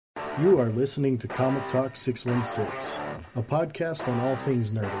You are listening to Comic Talk 616, a podcast on all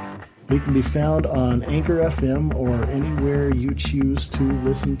things nerdy. We can be found on Anchor FM or anywhere you choose to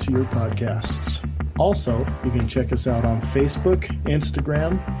listen to your podcasts. Also, you can check us out on Facebook,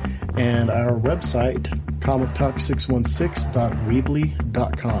 Instagram, and our website,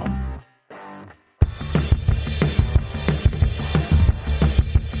 comictalk616.weebly.com.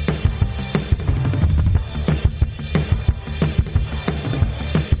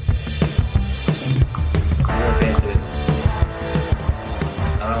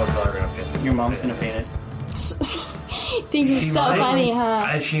 Your mom's gonna paint it. Think it's so funny,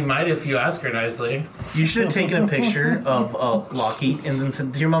 huh? She might if you ask her nicely. You should have taken a picture of Lockheed and then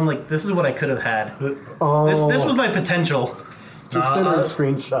said to your mom, like, this is what I could have had. Oh, This was my potential. just send her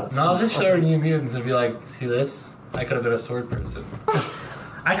screenshots. No, I'll just show her New Mutants and be like, see this? I could have been a sword person.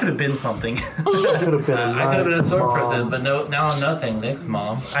 I could have been something. I could have been a sword person, but no, now I'm nothing. Thanks,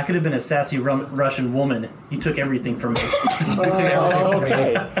 Mom. I could have been a sassy Russian woman. You took everything from me.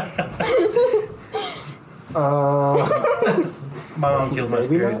 Okay. My mom killed my Maybe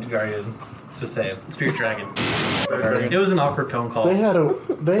spirit not. Guardian. Just saying. spirit dragon. It was an awkward phone call. They had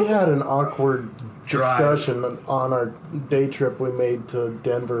an awkward discussion on our day trip we made to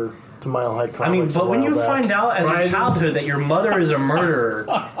Denver to Mile High Comics. I mean, but when you find out as Brian- your childhood that your mother is a murderer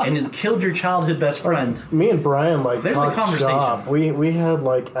and has killed your childhood best friend, me and Brian There's a talked conversation. shop. We had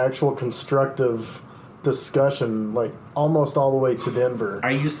actual constructive discussion almost all the way to Denver.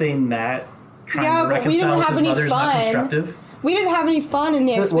 are you saying that trying Yeah, to but we reconcile didn't with have his any mother is not fun. constructive? We didn't have any fun in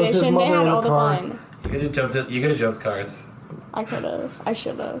the Was his expedition. They mother had in all the the car? fun. You could have jumped cars. I could have. I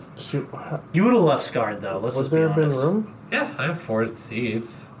should have. Shoot, You would have left scarred though. Let's would just be there have been honest. room? Yeah, I have 4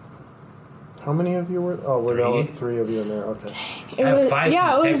 seats. How many of you were? Oh, we're Three. all 3 of you in there. Okay. It I have was, 5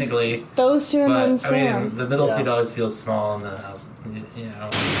 yeah, seats it was technically, those two and then but I Sam. mean, the middle Yeah. seat always feels small in the house. You know, I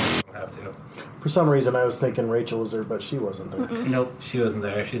don't have to. For some reason, I was thinking Rachel was there, but she wasn't there. Nope. She wasn't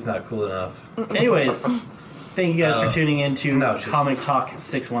there. She's not cool enough. Anyways, thank you guys for tuning in to no, she's- Comic Talk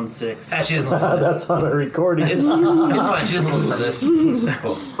 616. She doesn't listen to this. That's on a recording. It's fine. She doesn't listen to this. It's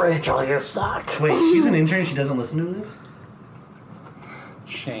cool. Rachel, you suck. Wait, she's an intern. She doesn't listen to this.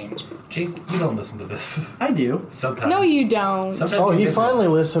 Shame. Jake, you don't listen to this. I do. Sometimes. No, you don't. Sometimes Oh, you he miss finally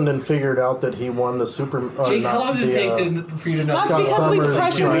listened and figured out that he won the Super. it. Jake, how long did it take for you to know? That's Scott because we Summers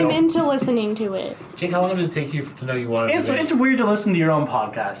pressured him trial. into listening to it. Jake, how long did it take you to know you wanted to? It's weird to listen to your own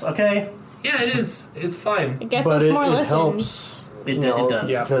podcast. Okay. Yeah, it is. It's fine. It gets But us it more listens. helps. It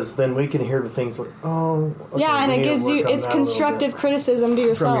does. Because then we can hear the things like, oh, okay, Yeah, and we it need to gives you work on it's that a little constructive bit. criticism to from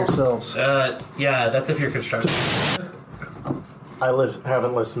yourself. yourselves. Yeah, that's if you're constructive. I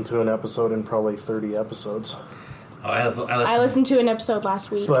haven't listened to an episode in probably 30 episodes, Oh, I listened to an episode last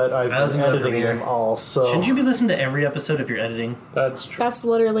week. but I've I been listened to the editing premiere. them all. So Shouldn't you be listening to every episode if you're editing? That's true. That's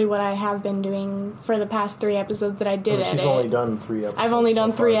literally what I have been doing for the past 3 episodes that I did Well, she's edit. only done 3 episodes. I've only so done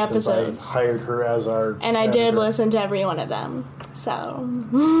far 3 since episodes. I hired her as our And I did editor. listen to every one of them. So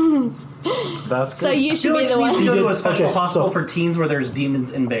That's so good. you I should feel be like the she needs to one. go to a special Okay, hospital so- for teens where there's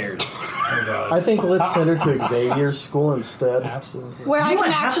demons and bears. Oh, God. I think let's send her to Xavier's school instead. Absolutely. Where I You know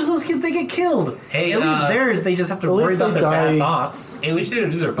can what happens to actually those kids? They get killed. Hey, At least there, they just have to at worry least about they their bad die- thoughts. Hey, we should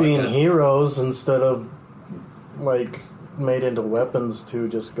introduce our Being podcast. heroes instead of made into weapons to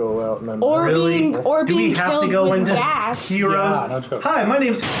just go out and then or Really? being or Do we being have to killed go with into gas. Heroes. Yeah, no joke. Hi, my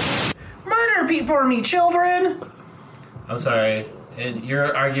name's Murder Pete for me, children. I'm sorry. And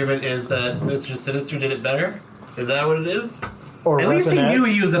your argument is that Mr. Sinister did it better? Is that what it is? or At least he Weapon knew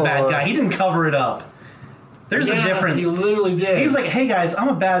X, he was a bad or- guy. He didn't cover it up. There's a Yeah, difference. He literally did. He's like, hey guys, I'm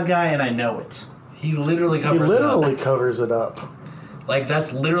a bad guy and I know it. he literally He covers literally it up. covers it up. Like,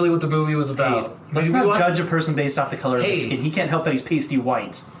 that's literally what the movie was Hey, about. let's Maybe not what- judge a person based off the color of Hey. his skin. He can't help that he's pasty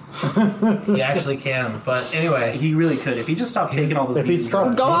white. He actually can. But anyway, He really could. If he just stopped taking all those If he'd weed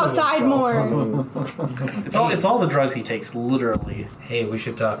stopped drugs. Go killing outside himself, more. I mean, It's all the drugs he takes, literally. hey, we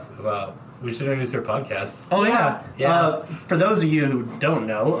should introduce our podcast. Oh yeah. Yeah. For those of you who don't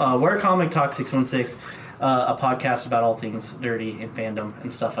know, we're Comic Talk 616, a podcast about all things dirty and fandom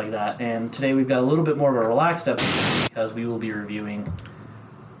and stuff like that. And today we've got a little bit more of a relaxed episode because we will be reviewing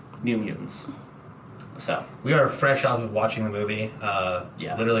New Mutants. So We are fresh off of watching the movie.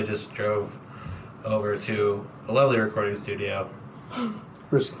 Yeah. Literally just drove over to a lovely recording studio.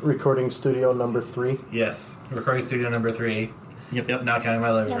 recording studio number 3. Yes, recording studio number 3. yep. Not counting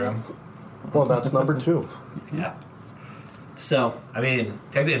my living Yeah. room. Well, that's number 2. Yeah. So I mean,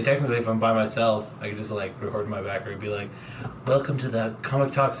 technically, if I'm by myself, I could just record in my back room and be like, "Welcome to the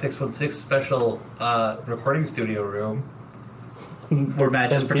Comic Talk 616 special recording studio room." where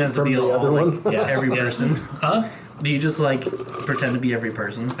Matt just 10 feet pretends to from be the other one. Yeah, every yes. person. Huh? Do you just like pretend to be every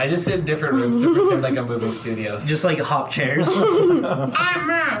person? I just sit in different rooms to pretend like I'm moving studios. Just like hop chairs? I'm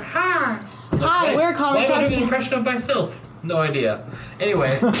Matt. Hi. Hi, we're Comic Why am I Talk. doing an impression of myself? No idea.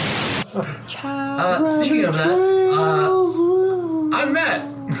 Anyway, Child. speaking of that, I'm Matt.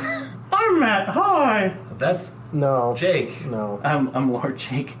 I'm Matt. Hi. That's No. Jake. No. I'm Lord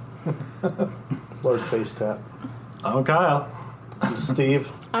Jake. Lord Face Tap. I'm Kyle. I'm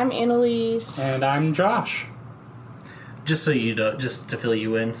Steve. I'm Annalise. And I'm Josh. Just so you know, just to fill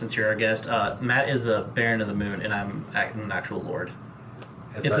you in, since you're our guest, Matt is a Baron of the Moon, and I'm an actual Lord.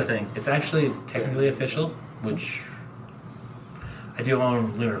 It's a thing. It's actually technically official, which I do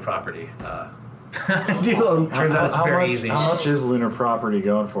own lunar property. Turns out it's very easy. How much is lunar property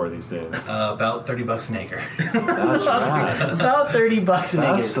going for these days? About $30 an acre. That's rad. About $30 an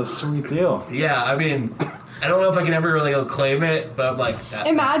That's acre. a sweet deal. Yeah, I mean, I don't know if I can ever really go claim it, but I'm like,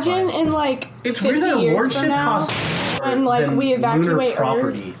 Imagine that's fine. in like It's 50 weird that a years lordship from now, costs when like than we evacuate lunar Earth,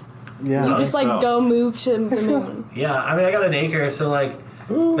 property. Yeah. you just like so. go move to the moon. Yeah, I mean, I got an acre, so like,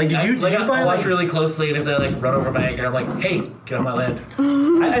 Like, did you I buy watch like? really closely, and if they like run over my acre, I'm like, hey, get on my land.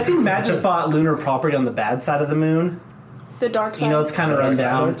 I think Matt just bought lunar property on the bad side of the moon. The dark side. You know, it's kind of run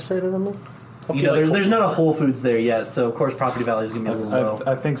down. Dark side of the moon? You know, there's not a Whole Foods there yet, so of course property value is gonna be a little low.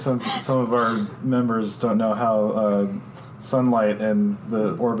 I think some of our members don't know how sunlight and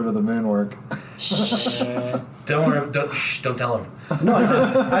the orbit of the moon work. Don't worry, don't tell him. No,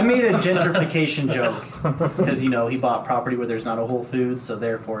 I made a gentrification joke because he bought property where there's not a Whole Foods, so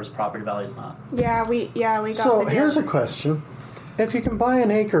therefore his property value is not. Yeah, we got So the here's a joke. question. If you can buy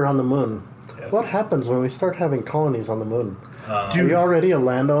an acre on the moon, what happens when we start having colonies on the moon? Are you already a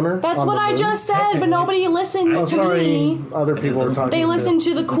landowner? That's on what the I moon? just said, but nobody listens Oh, to sorry. me. Other people are talking They listen to.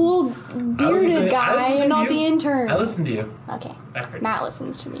 to the cool bearded guy and not the intern. I listened to you. Okay, I heard Matt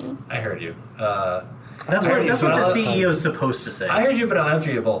listens to me. you. I heard you. That's what so the I'll- CEO is supposed to say. I heard you, but I'll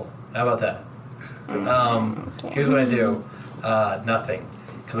answer you both. How about that? Here's what I do. Nothing.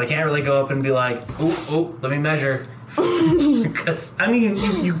 Because I can't really go up and be like, oh, let me measure. Because I mean,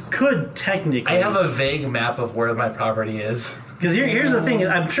 you could technically. I have a vague map of where my property is. Because here's the thing.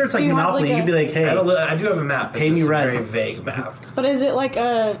 I'm sure it's like Do you have, Monopoly. like, You could be like, hey, I do have a map. It's Pay me just a rent. very vague map. But is it like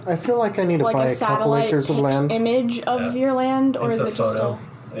a I feel like I need to buy a a couple satellite acres of land. image of your land, or It's is a it just photo.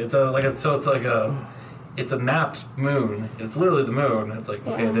 It's a mapped moon. It's literally the moon. It's like,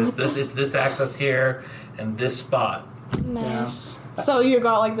 okay, there's this. It's this axis here and this spot. a nice? So you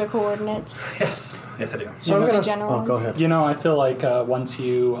got like the coordinates. Yes, I do. So I'm the gonna. general Oh, go ones. ahead. You know, I feel like once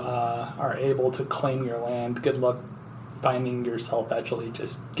you are able to claim your land, good luck finding yourself actually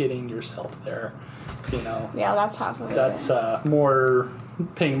just getting yourself there. You know, Yeah, that's half of it. that's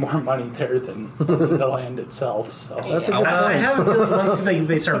paying more money there than the land itself. So That's a good I point. have a feeling once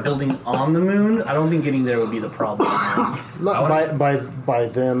they start building on the moon, I don't think getting there would be the problem. Not by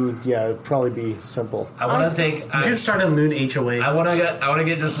then, yeah, it'd probably be simple. I want to take. You should start a moon HOA. I want to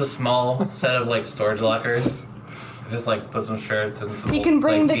get just a small set of like storage lockers. Just like put some shirts and some. He old, can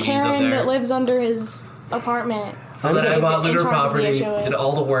bring like, the CDs up Karen there. that lives under his apartment. So that I Like, bought in lunar charge of the property, HOA. did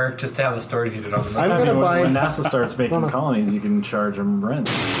all the work just to have a storage unit on the moon. I'm gonna when buy. NASA starts making colonies, you can charge them rent.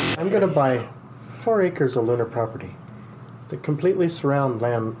 I'm gonna buy 4 acres of lunar property that completely surround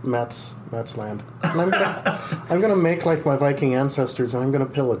Matt's land. And I'm gonna make like my Viking ancestors, and I'm gonna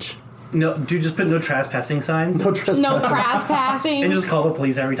pillage. No, dude, just put no trespassing signs No trespassing. No trespassing. and just call the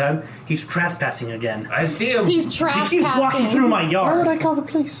police every time. He's trespassing again. I see him. He's He keeps walking through trespassing. my Why would yard. I call the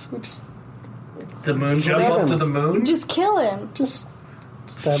police? We just The moon jump jumps. up to the moon. Just kill him.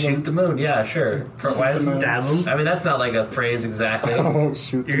 stab Shoot him. the moon. Yeah, sure. Why is Stab him. I mean, that's not like a phrase exactly. Oh,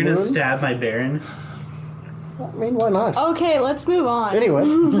 shoot! You're the gonna moon? stab my Baron. I mean, why not? Okay, let's move on. Anyway,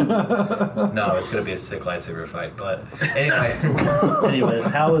 No, it's gonna be a sick lightsaber fight. But anyway, Anyways,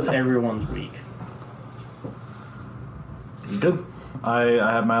 how was everyone's week? Good. I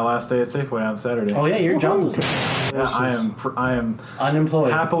have my last day at Safeway on Saturday. Oh yeah, your job was Yeah, I am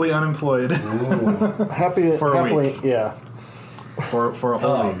unemployed. happily unemployed happy For a happily, yeah. for a whole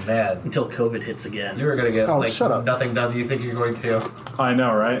oh week. man, Until COVID hits again. you were gonna get Oh, like shut up. nothing done. You think you're going to? I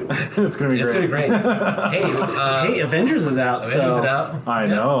know, right? It's gonna be It's great. gonna be great. Hey, Hey, Avengers is out, Avengers so it out. I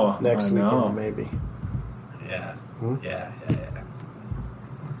Yeah. know. Next I know. weekend, maybe. Yeah. Hmm? Yeah.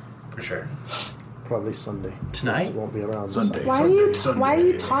 For sure. Probably Sunday. Tonight? This won't be around Sunday. Why are you Sunday. Why are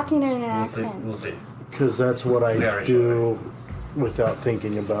you talking in an We'll see. accent? We'll see. Because that's what I Yeah, right. do without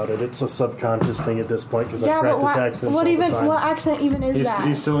thinking about it. It's a subconscious thing at this point because I Yeah, but practice accents what all even the time. what accent even is that?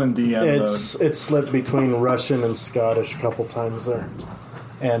 He's still in DM It's slipped between Russian and Scottish a couple times there,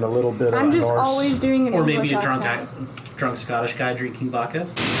 and a little bit I'm of just Norse. always doing an or English maybe a drunk accent. drunk Scottish guy drinking vodka.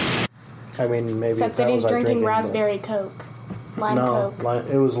 I mean, maybe Except if that was he's our drinking but- raspberry Coke. Lime No, Coke.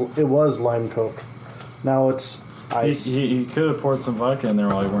 it was lime Coke. Now it's ice. He could have poured some vodka in there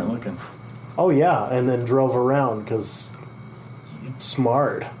while you weren't looking. Oh yeah, and then drove around because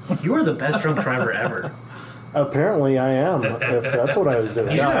smart. You are the best drunk driver ever. Apparently, I am. If that's what I was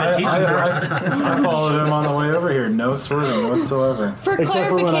doing. You should have a teaching course. I followed him on the way over here. No swerving whatsoever. For Except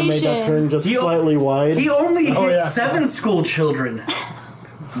for when I made that turn just He- slightly wide. He only hit yeah. 7 school children.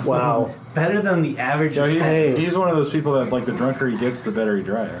 Wow. Better than the average. Yeah, Hey. he's one of those people that, like, the drunker he gets, the better he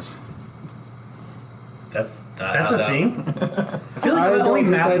drives. That's not That's how a that- thing? I feel I like don't only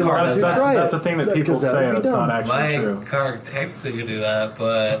think I'd NASCAR want does to that. try That's it. a thing that people 'Cause that say, would and be it's not dumb. actually My true. car technically could do that,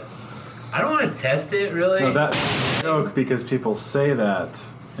 but I don't want to test it really. No, that's a joke because people say that,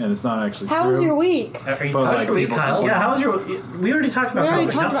 and it's not actually How true. was your week? Are you, But, how's like, your week, people- Kyle? Yeah, how was your... We already talked about We already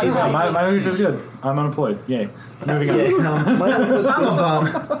Kyle, but talked Dusty's about on. My week was good. I'm unemployed. Yay. Moving on. My week was I'm a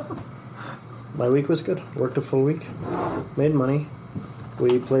good. bum. My week was good. Worked a full week. Made money.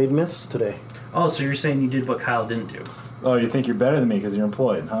 We played Myths today. Oh, so you're saying you did what Kyle didn't do? Oh, you think you're better than me because you're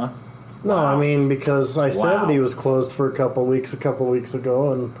employed, huh? No, I mean because I-70 Wow. was closed for a couple weeks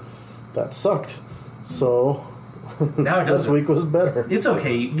ago, and that sucked. So Now it this doesn't. week was better. It's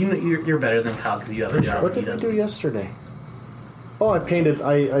okay. You're better than Kyle because you have a job. What he did we doesn't. do yesterday? Oh, I painted.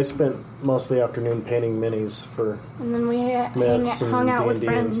 I spent most of the afternoon painting minis for And then we Myths hung and out with D&D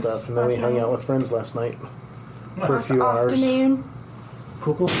and friends. stuff, and then we last hung night. out with friends last night for a Last few hours. afternoon.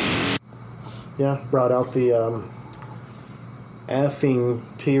 Cool. Yeah, brought out the effing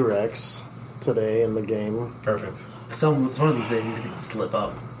T-Rex today in the game, Perfect. One of these days he's going to slip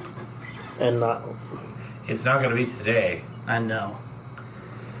up. and not. It's not going to be today. I know.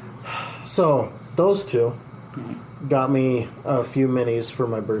 So those two got me a few minis for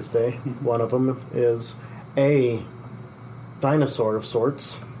my birthday. One of them is a dinosaur of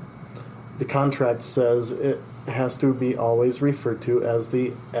sorts. The contract says it has to be always referred to as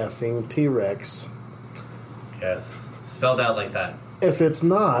the effing T-Rex. Yes. Spelled out like that. If it's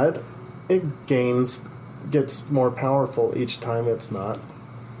not, it gets more powerful each time it's not.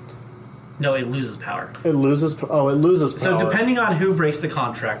 No, it loses power. It loses power. So depending on who breaks the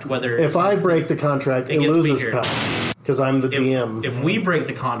contract, whether If I it's- break the contract, it it gets loses weaker. power. Because I'm the DM. if we break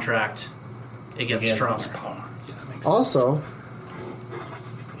the contract, it gets Yeah. stronger. Yeah, that makes sense. Also,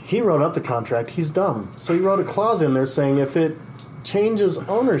 he wrote up the contract. He's dumb. So he wrote a clause in there saying if it changes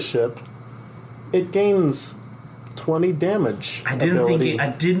ownership, it gains 20 damage. I didn't ability.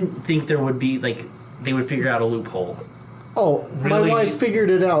 think there would be like they would figure out a loophole. Oh, my Really? wife figured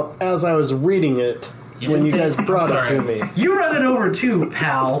it out as I was reading it when you guys brought it to sorry. me. You read it over too,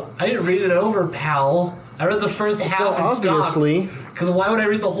 pal. I didn't read it over, pal. I read the first half So and obviously, Because why would I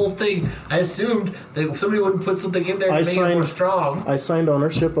read the whole thing? I assumed that somebody wouldn't put something in there to I make it more signed- strong. I signed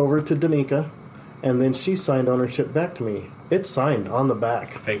ownership over to Danica, and then she signed ownership back to me. It's signed on the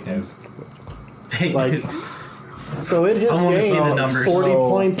back. Fake news. Like, so it has I wanna see the gained numbers. 40 So-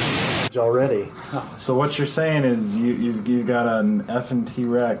 points already. So what you're saying is you got an effing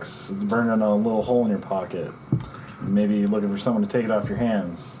T-Rex burning a little hole in your pocket. Maybe you're looking for someone to take it off your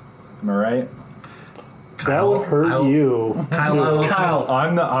hands. Am I right? That would hurt I'll- you. Kyle,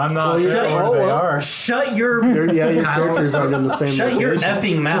 I'm not you're- sure oh, where they well. are. shut your Yeah, your characters aren't in the same shut your location.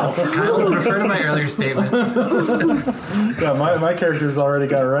 effing mouth. Kyle, refer to my earlier statement. Yeah, my character's already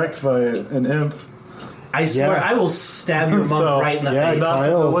got wrecked by an imp. I swear, Yeah. I will stab your mom So, right in the yeah, face. Nothing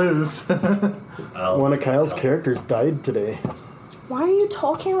to Kyle. lose. One of Kyle's characters died today. Why are you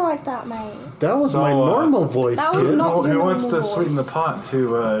talking like that, mate? That was So, my normal voice, that was kid. not- Who your wants to normal sweeten the voice. pot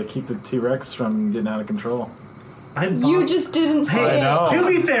to keep the T-Rex from getting out of control? I You bought- just didn't say Hey, it. know. to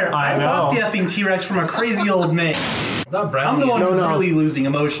be fair, I I bought know. the effing T-Rex from a crazy old man. I'm not bribing I'm the one you. who's No. really losing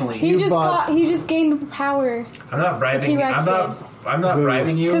emotionally. He You just bought- he just gained power I'm not bribing. T-Rex I'm not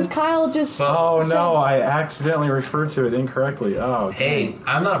bribing you. because Kyle just. Oh said- no, I accidentally referred to it incorrectly. Oh, Hey,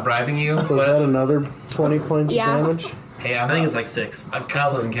 I'm not bribing you. So is but that another 20 points Yeah. of damage? hey, I think it's like 6.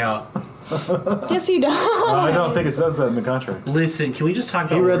 Kyle doesn't count. Yes, he does. I don't think it says that in the contract. Listen, can we just talk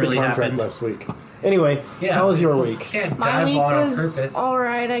He about what read the really contract happened? last week. Anyway, Yeah. how was your week? Can't My dive week on on was purpose.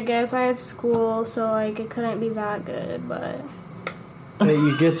 alright, I guess. I had school, so like it couldn't be that good, but Hey,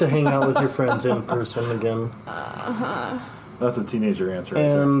 you get to hang out with your friends in person again. That's a teenager answer. Right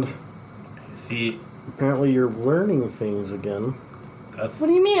there. And See, apparently you're learning things again. that's what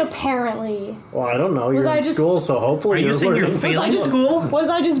do you mean apparently? Well, I don't know. You're Was I in just- school, so hopefully Are you you're saying you're learning. failing just- school? Was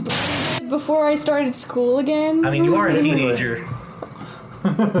I just before I started school again? I mean, you are a teenager.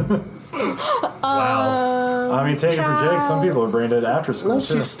 wow. I mean, take it from Jake. Some people are brain dead after school. No,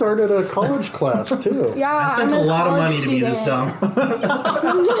 too. she started a college class too. Yeah, I spent I'm a lot of college money to be this student.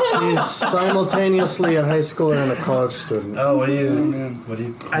 dumb. She's simultaneously a high schooler and a college student. Oh, what do you?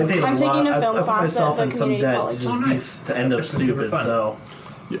 I paid I'm a lot. taking a film I put class myself at in the some community debt college. to just Oh, nice. be, to end up That's actually super stupid. fun. So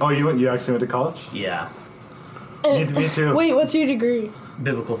Oh, you actually went to college? yeah, Me too. Wait, what's your degree?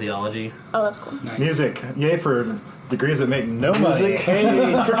 biblical theology. Oh, that's cool. Nice. Music. Yay for degrees that make no money. Music.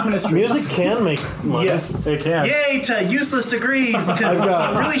 Hey, church ministry. Music can make money. Yes. They can. Yay to useless degrees because I've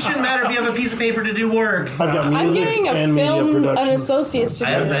got- it really shouldn't matter if you have a piece of paper to do work. I've got I'm music getting a and media film, an production associate's I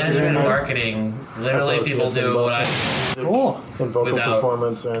have degree. management and marketing. Literally, people Associates in do both. what I. Cool. and vocal without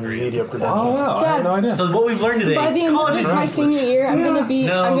performance and degrees. media production. Oh, wow. I had no idea. So what we've learned today, By the end college of is my useless. senior year, I'm gonna be.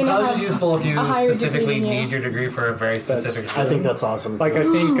 No, I'm gonna college have is useful if you a higher specifically degree than you. need your degree for a very specific. I think that's awesome. Like I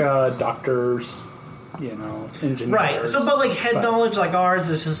think doctors, engineers. Right. So, but like head But- knowledge like ours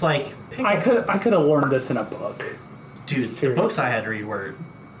is just like, pick I up- could have learned this in a book. dude, the Seriously. books I had to read were.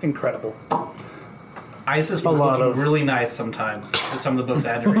 Incredible. ISIS was lot looking of- really nice sometimes with some of the books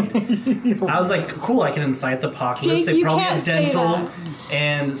I had to read. I was like, cool, I can incite the apocalypse. Jake, They you probably can't have say dental that.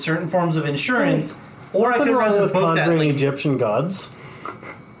 and certain forms of insurance. Or I Nothing could read wrong this with book that conjuring like, Egyptian gods.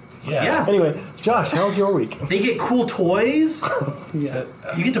 yeah, Anyway, Josh, how's your week? they get cool toys. Yeah.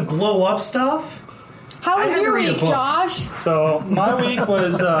 You get to blow up stuff. How I was had to your read a week, book. Josh? So my week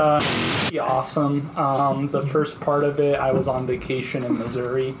was pretty awesome. The first part of it, I was on vacation in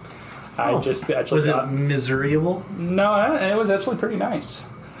Missouri. I just actually Was it got miserable? no. It was actually pretty nice.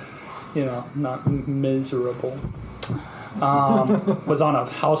 Not miserable. Was on a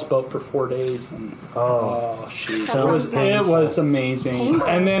houseboat for 4 days, and jeez, That it sounds was amazing. Painful.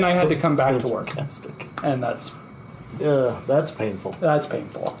 And then I had to come back It's to work, fantastic. and that's That's painful.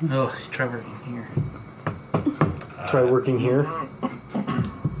 painful. Oh, try working here. Try working here.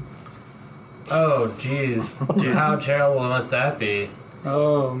 Oh, jeez. Dude, how terrible must that be?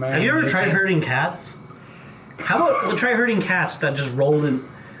 Oh man, Have you ever tried herding cats? How about try herding cats that just rolled in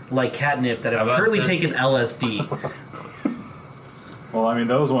like catnip that have How about currently this? taken LSD? Well, I mean,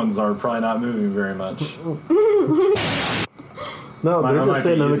 those ones are probably not moving very much. No, Mine they're might just be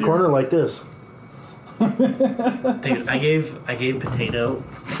sitting in the easier. corner like this. Dude, I gave Potato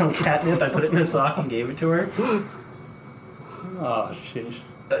some catnip. I put it in a sock and gave it to her. Oh sheesh.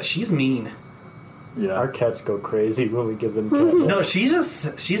 She's mean. Yeah. Our cats go crazy when we give them catnip. No, she's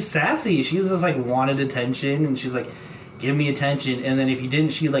sassy. She's just like wanted attention, and she's like, give me attention. And then if you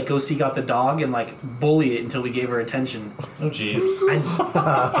didn't, she'd like go seek out the dog and like bully it until we gave her attention. Oh, jeez.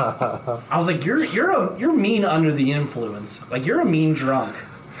 I was like, you're mean under the influence. Like you're a mean drunk,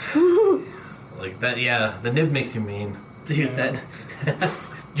 Like that, yeah. The nib makes you mean. dude. That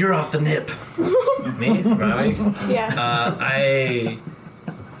you're off the nip. Me? Right? Yeah. I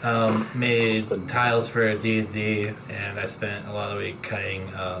made tiles for D&D, and I spent a lot of the week cutting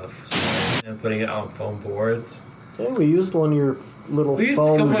and putting it on foam boards. Yeah, we used one of your little We used a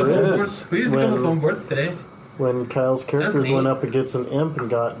foam couple of foam grids boards. We used a couple of foam boards today. when Kyle's characters neat. went up against an imp and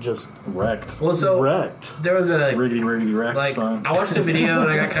got just Wrecked. Well, so wrecked. there was a Riggedy wrecked, like son. I watched a video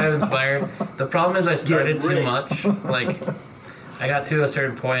and I got kind of inspired. The problem is I started too rigged. much. Like I got to a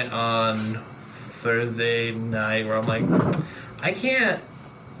certain point on Thursday night where I'm like, I can't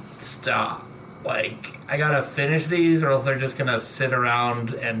stop. Like I gotta finish these, or else they're just gonna sit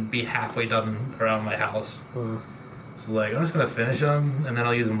around and be halfway done around my house. So like I'm just gonna finish them and then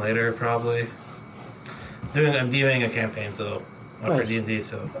I'll use them later probably. I'm doing a campaign so for Nice. D&D,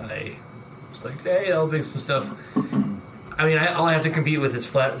 so I was like, hey, I'll make some stuff. I mean, all I have to compete with is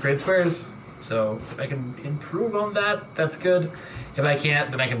flat grid squares. So if I can improve on that, that's good. If I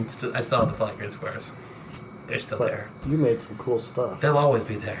can't, then I still have the flat grid squares. They're still But there. you made some cool stuff They'll always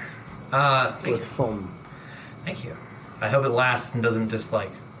be there. Thank you. with foam. Thank you. I hope it lasts and doesn't just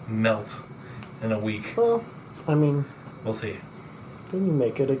like melt in a week. Well, I mean, We'll see. then you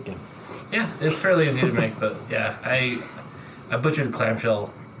make it again. Yeah, it's fairly easy to make, but yeah, I butchered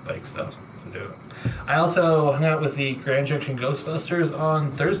clamshell like stuff to do it. I also hung out with the Grand Junction Ghostbusters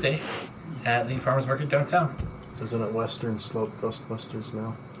on Thursday at the farmers market downtown. Isn't it Western Slope Ghostbusters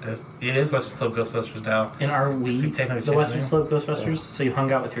now? It is Western Slope Ghostbusters now. And are we We technically the changed Western the Slope Ghostbusters? So you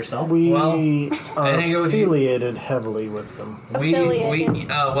hung out with yourself? We Well, are I hang out with you. affiliated heavily with them. We Affiliated.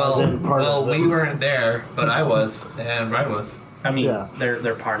 As in part of we them. weren't there, but I was, and Ryan was. I mean, Yeah.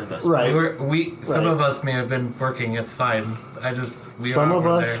 they're part of us. Right. Some Right. of us may have been working. It's fine. Some of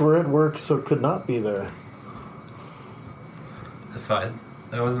us were. were at work, so could not be there. That's fine.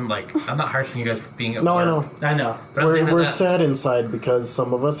 I wasn't like I'm not harshing you guys for being at No, I work. know. I know. But I'm saying We're that sad inside because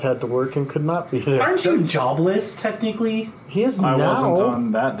some of us had to work and could not be there. Aren't you jobless technically? He is I now. wasn't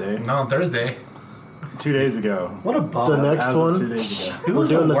on that day. not on Thursday. 2 days ago. What a bum. The next As of one, 2 days ago. Who we're was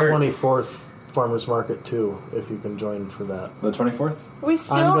doing the work? 24th Farmers Market too. If you can join for that, The 24th? We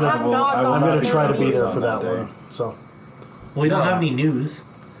still I'm gonna- have not I will gone I'm not going to to try to be Derby. there on for that that day. one. So We don't No. have any news.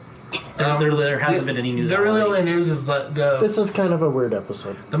 There hasn't been any news. The really already. only news is the this is kind of a weird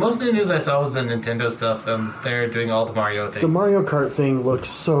episode. most of the news I saw was the Nintendo stuff, and they're doing all the Mario things. The Mario Kart thing looks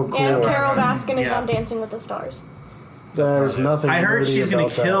so cool. And Carol Baskin is Yeah. on Dancing with the Stars. There's nothing. I heard nerdy she's going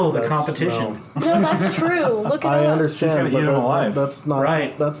about to kill that. the That's- competition. No, that's true. Look No. it I up. understand, She's gonna but eat 'em alive. that's not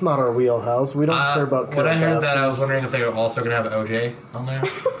Right. That's not our wheelhouse. We don't care about. When I Carol heard that, I Baskin. was wondering if they were also going to have OJ on there.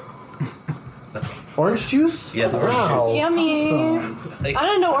 Orange juice. Yes, orange wow. juice. Yummy. Like, I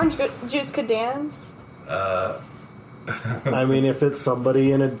didn't know orange juice could dance. I mean, if it's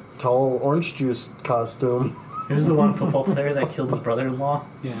somebody in a tall orange juice costume, Who's the one football player that killed his brother-in-law?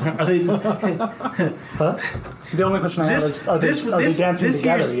 Yeah. Are they just, The only question I have is, are they dancing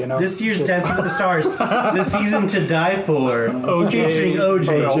together? year's, You know, this year's Just- Dancing with the Stars, the season to die for, featuring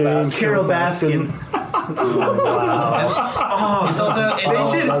OJ, Carol Baskin. it's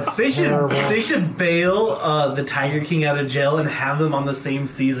also They should bail the Tiger King out of jail and have them on the same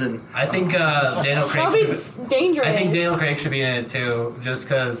season. I think Daniel Craig. That'd be Should, dangerous. I think Daniel Craig should be in it too, just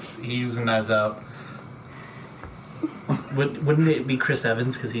because he was in Knives Out. Wouldn't it be Chris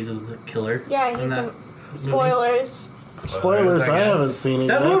Evans because he's a killer? Yeah, he's in the. that Spoilers. spoilers. I guess. haven't seen it.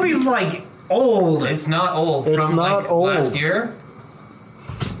 That yet. movie's like old. It's not old. It's from not like old. last year.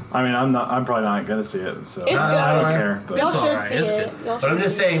 I mean, I'm probably not gonna see it, so It's I don't good. care. But Y'all It's should alright, see it's it. good. Y'all But I'm should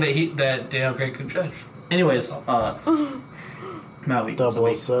just see saying that Daniel Craig could judge. Anyways, my week. was a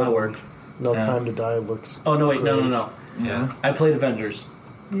week. 007. I worked. No Yeah. Time to Die looks. Oh no! Wait, no. great. Yeah. I played Avengers.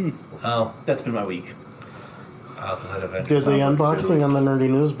 Oh, That's been my week. I also had Avengers. Did the unboxing on the nerdy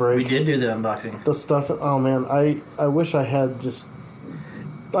news break? We did do the unboxing. The stuff. Oh man, I wish I had just.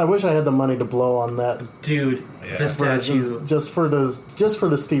 I wish I had the money to blow on that Dude, Yeah. the statue. version just for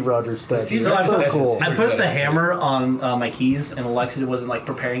the Steve Rogers statue. Steve It's Rogers so statue cool. is- I put the hammer on my keys, and Alexa wasn't like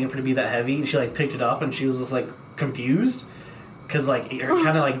preparing it for it to be that heavy. And she like picked it up, and she was just like confused because like it kind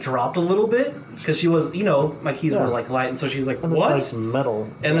of like dropped a little bit because she was, my keys Yeah. were like light, and so she's like, And "What?" it's like metal.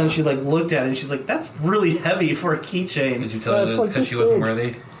 And then she like looked at it, and she's like, "That's really heavy for a Did keychain." you tell Yeah, her it's that like because this she wasn't big.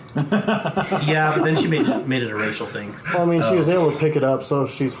 worthy? Yeah, but then she made it a racial thing. Well, I mean, she was able to pick it up, so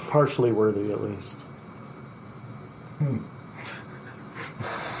she's partially worthy at least.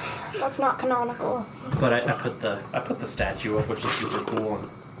 That's not canonical. But I put the statue up, which is super cool. And,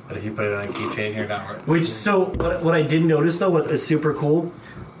 But if you put it on a keychain, you're not worthy. which so what I did notice though, what is super cool,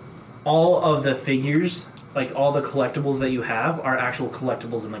 all of the figures, like all the collectibles that you have, are actual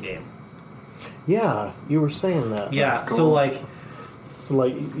collectibles in the game. Yeah, you were saying that. Yeah, That's cool. so like So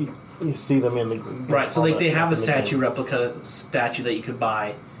like you see them in the right, so all like that they have a stuff in the statue game. replica statue that you could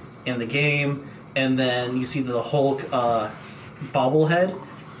buy in the game, and then you see the Hulk bobblehead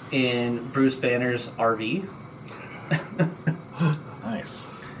in Bruce Banner's RV, nice.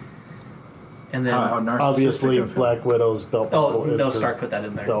 and then How narcissistic Obviously, of him. Black Widow's belt oh buckle is no, her Stark put that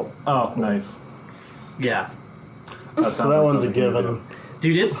in there. belt. Oh, nice. Yeah, That So that one's a something you given.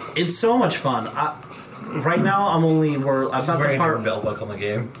 dude, it's so much fun. Right now, I'm not She's the wearing a part. belt buckle in the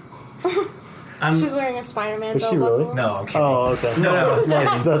game. She's wearing a Spider-Man Is belt she really? buckle. No, I'm kidding. Oh, okay. No,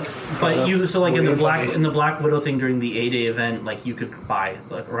 That's but you so like in the Weird. Black Widow thing during the A-Day event, like you could buy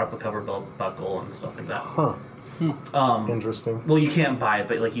like a replica belt buckle and stuff like that. huh. Interesting. Well, you can't buy it,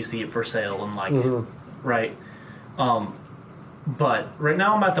 but like you see it for sale and like right. But right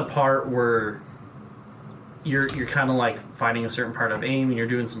now I'm at the part where you're kind of like finding a certain part of AIM and you're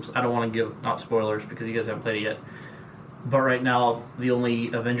doing some. I don't want to give not spoilers because you guys haven't played it yet. But right now the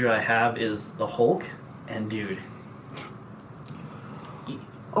only Avenger I have is the Hulk, and dude,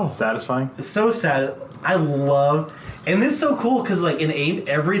 Satisfying. it's so sad. I love, and it's so cool because like in AIM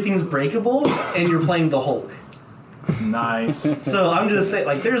everything's breakable and you're playing the Hulk. Nice. So I'm just saying,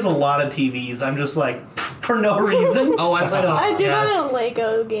 like, there's a lot of TVs. I'm just like, for no reason. Oh, I played I do yeah. that in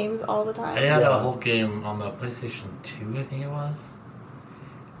Lego games all the time. I had Yeah. the whole game on the PlayStation 2, I think it was.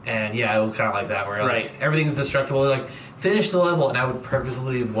 And yeah, it was kind of like that, where like, Right. everything's destructible. Like, finish the level, and I would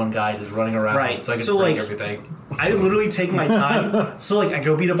purposely leave one guy just running around Right. so I could So, break like, everything. I literally take my time. So, like, I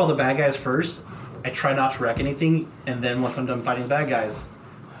go beat up all the bad guys first. I try not to wreck anything. And then once I'm done fighting the bad guys,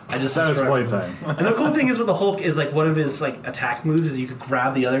 I just That was destroy playtime. And the cool thing is with the Hulk is, like, one of his, like, attack moves is you could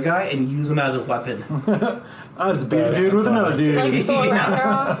grab the other guy and use him as a weapon. I just beat a dude with another dude. Like Thor Yeah.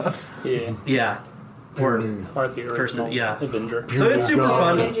 Ragnarok. Yeah. Yeah. Or, Or the First, original yeah. Avenger. so it's super God.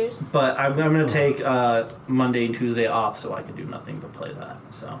 fun. Avengers. But I'm going to take Monday and Tuesday off so I can do nothing but play that.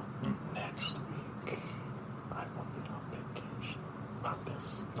 So. Next week, I will be on vacation. Not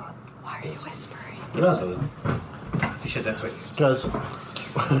this. Not Why are you whispering? What about those? You should have wait. Because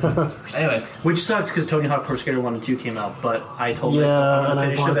Anyways, Which sucks because Tony Hawk Pro Skater 1 and 2 came out, but I told myself yeah, I'm and going to I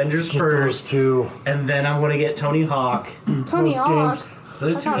finish want Avengers to get those first, too. and then I'm going to get Tony Hawk. Tony Those Hawk. games- so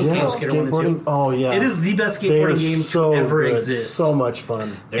there's two I thought Yeah, Cool. games. Skater 1 and 2. skateboarding. Oh yeah, It is the best they are skateboarding game so to ever good. exist. So much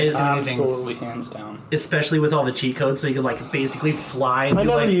fun. There's It's so many Absolutely, things. hands down. Especially with all the cheat codes, so you could like basically fly and I do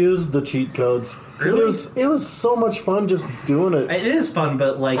never like. used the cheat codes because Really? it was so much fun just doing it. It is fun,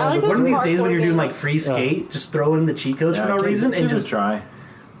 but like, I like one of those these days when hardcore you're doing like games. free skate, just throw in the cheat codes for no reason and give it just a try.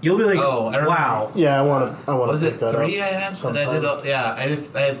 you'll be like, Oh, I remember- wow. Yeah, I want to. Was pick it that 3 up. I had? And I sometime. did. Yeah,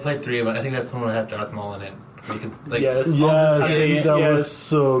 I had played 3 of them. I think that's the one that had Darth Maul in it. You could, like, Yes. Yes, Yes, that yes. was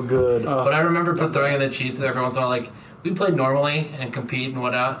so good. But I remember throwing in the cheats every once in a while. Like, we played normally and compete and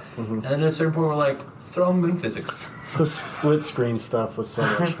whatnot. And then at a certain point, we're like, let's throw in moon physics. The split screen stuff was so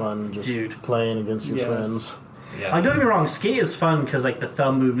much fun. Just Dude. playing against your Yes. friends. Yeah. Don't get me wrong, skate is fun because like the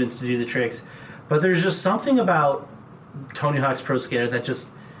thumb movements to do the tricks, but there's just something about Tony Hawk's Pro Skater that just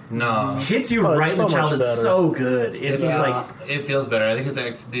No. hits you Oh, it's right in so the child. much It's better. so good. It's just Yeah. like It feels better. I think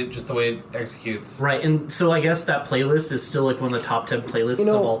it's just the way it executes. right, and so I guess that playlist is still like one of the top 10 playlists You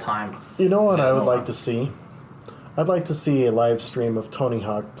know- of all time. You know what I would Yes. like to see? I'd like to see a live stream of Tony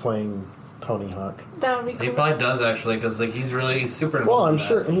Hawk playing Tony Hawk. That would be He cool. probably does actually, because like he's super involved. Well, I'm in that.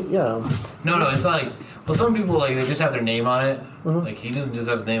 sure. Yeah, No, it's not like. Well, some people like they just have their name on it. Like he doesn't just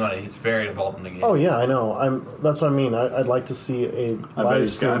have his name on it. He's very involved in the game. Oh yeah, I know. That's what I mean. I'd like to see a I bet live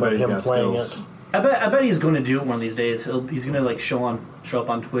he's stream got, I bet of he's him got playing skills. I bet he's going to do it one of these days. He's going to like show up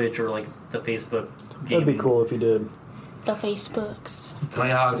on Twitch or like the Facebook it. game. That'd be cool if he did. The Facebooks.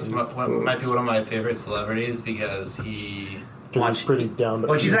 Tony Hawk's might be one of my favorite celebrities because Because he's pretty down to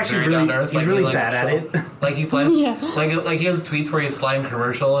Which he's He's actually very down really to earth, he's like, really he, like, bad at it. like he plays Yeah. like he has tweets where he's flying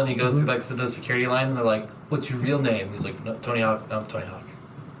commercial and he goes through like to the security line and they're like, "What's your real name?" He's like, no, "Tony Hawk." No, I'm Tony Hawk.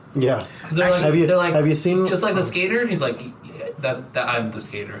 Yeah. 'Cause they're like, Have you- they're like, have you seen- just like the skater? And he's like, yeah, that I'm the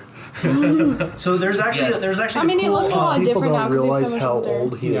skater. So there's actually Yes. there's actually I mean, a he cool, looks a lot People different now don't because he's realize so much how older.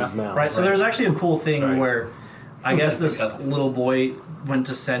 old he is Yeah. now. right. So there's actually a cool thing Sorry. where I guess this Pick up. little boy went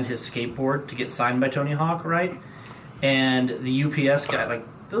to send his skateboard to get signed by Tony Hawk, right? And the UPS guy, like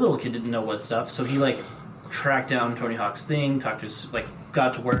the little kid, didn't know what stuff, so he like tracked down Tony Hawk's thing, talked to his, like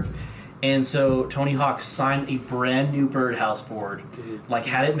got to work, and so Tony Hawk signed a brand new birdhouse board, like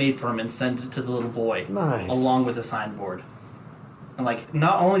had it made for him and sent it to the little boy, Nice. along with the signed board. And like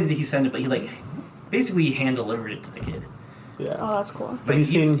not only did he send it, but he like basically hand delivered it to the kid. Yeah. Oh, that's cool. Have you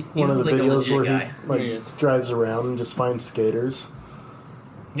seen one of the like a videos legit where guy. he like Yeah. drives around and just finds skaters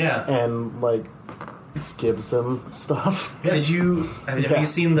Yeah. and like gives them stuff? Yeah. Did you have Yeah. you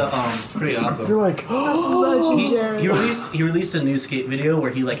seen the Pretty awesome. You're like, oh, he released a new skate video where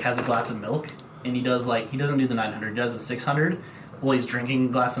he like has a glass of milk and he doesn't do the 900, he does the 600 while he's drinking a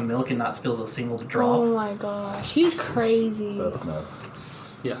glass of milk and not spills a single drop. Oh my gosh, he's crazy. That's nuts.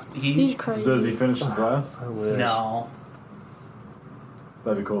 Yeah. He's He crazy. Does he finish the glass? I wish. no,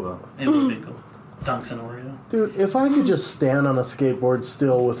 That'd be cool though. it would be cool. Dunks and Oreo. Dude, if I could just stand on a skateboard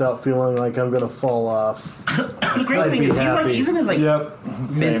still without feeling like I'm gonna fall off. The crazy I'd thing be is happy. he's in his like Yep.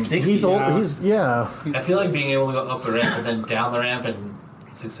 mid Same. 60s. He's old. Yeah. He's yeah. I feel like being able to go up the ramp and then down the ramp and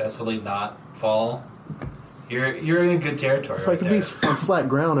successfully not fall. You're in good territory. If I right could there. be on flat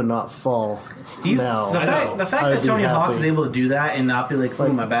ground and not fall. He's now, the I fact know. the fact I'd that be Tony Hawk happy. is able to do that and not be like, "Oh,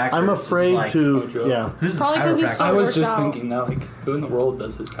 my back." I'm hurts," is afraid like, to. no joke. Yeah. Who's his Probably 'cause he's chiropractor? so- I was works just out. thinking that, like, who in the world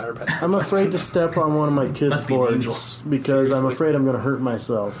does this chiropractic? I'm afraid to step on one of my kids' Must be an angel. boards because I'm Seriously. afraid I'm going to hurt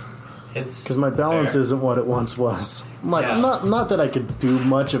myself It's because my balance fair. isn't what it once was. Like Yeah. not that I could do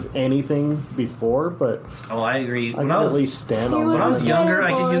much of anything before, but Oh, I agree. I When can I at was least stand He on was when I was one. younger,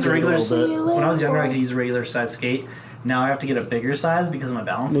 I could use a Skate a regular. little bit. When I was younger, I could use a regular size skate. Now I have to get a bigger size because my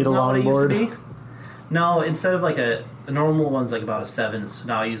balance Need is a not what it used to longboard? be. No, instead of like a normal one's like about a 7, so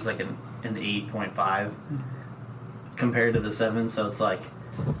now I use like an 8.5 compared to the 7. So it's like,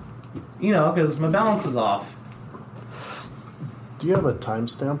 because my balance is off. Do you have a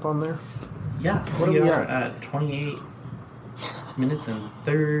timestamp on there? Yeah, What are we we are at? at 28 minutes and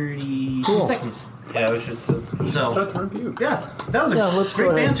 32 Cool. seconds. Yeah, it was just. So Start the review. yeah, that was a Yeah, let's great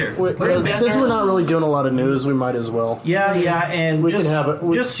go ahead. banter. Since we're not really doing a lot of news, we might as well. Yeah, and We just, can have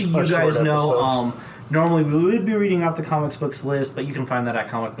it- just so a you short guys know, episode. normally we would be reading off the comics books list, but you can find that at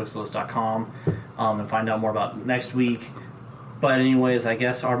comicbookslist.com and find out more about next week. But anyways, I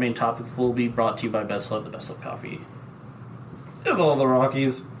guess our main topic will be brought to you by Best Love, the Best Love Coffee of all the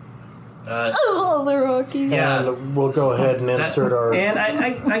Rockies. Oh, the Rockies. Yeah. And we'll go ahead and insert our. And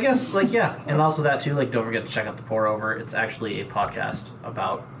I guess, and also that too, don't forget to check out the Pour Over. It's actually a podcast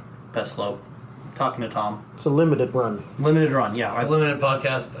about Best Slope talking to Tom. It's a limited run. Limited run, yeah. It's a limited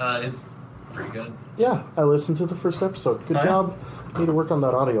podcast. It's pretty good. Yeah, I listened to the first episode. Good Oh, yeah? job. Need to work on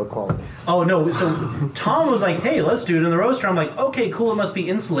that audio quality. Oh no! So Tom was like, "Hey, let's do it in the roaster." I'm like, "Okay, cool. It must be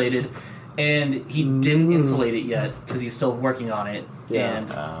insulated," and he didn't insulate it yet because he's still working on it. Yeah.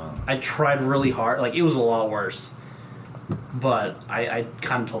 And I tried really hard. Like it was a lot worse. But I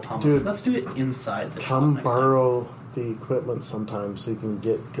kind of told Tom, Dude, let's do it inside the shop Come next time. borrow the equipment sometime so you can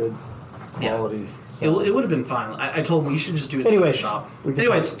get good Yeah. quality. It would have been fine. I told him we should just do it Anyway, inside the shop. we can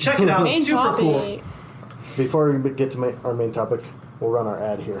Anyways, talk- check it out. Main Super cool. topic. Before we get to our main topic, we'll run our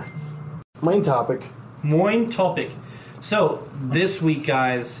ad here. Main topic. Main topic. So this week,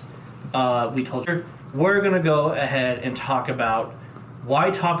 guys, we told you we're gonna go ahead and talk about why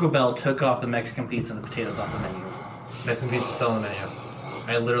Taco Bell took off the Mexican pizza and the potatoes off the menu. Mexican pizza's still on the menu.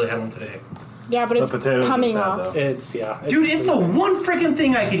 I literally had one today. Yeah, but it's potatoes are coming sad, off. though. It's Dude, it's the one freaking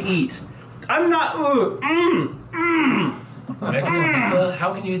thing I could eat. I'm not. Mexican pizza?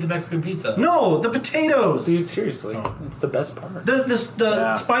 How can you eat the Mexican pizza? No, the potatoes. Dude, seriously, it's the best part. The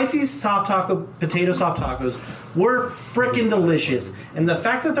Yeah. spicy potato soft tacos were freaking delicious, and the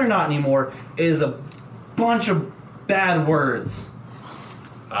fact that they're not anymore is a bunch of bad words.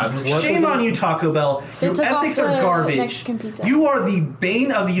 I'm just Shame on you, Taco Bell. They Your took off ethics are the garbage. Mexican pizza. You are the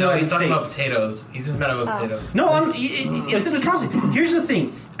bane of the No, United he's talking about States. potatoes. He's just mad about potatoes. No, it's an atrocity. Here's the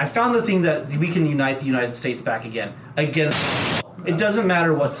thing. I found the thing that we can unite the United States back again. Against. It doesn't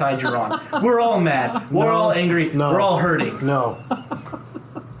matter what side you're on. We're all mad. We're all angry. No. We're all hurting. No.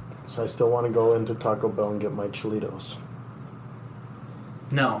 So I still want to go into Taco Bell and get my Cholitos.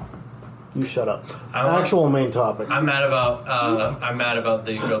 No. You shut up. I want- Actual main topic. I'm mad about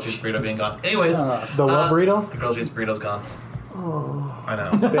the grilled cheese burrito being gone. Anyways, The what burrito? the grilled cheese burrito's gone. Oh. I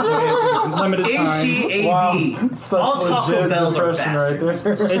know. Limited time. ATAB. All Taco Bells are bastards.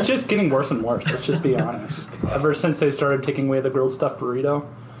 right there. It's just getting worse and worse. Let's just be honest. Ever since they started taking away the grilled stuffed burrito,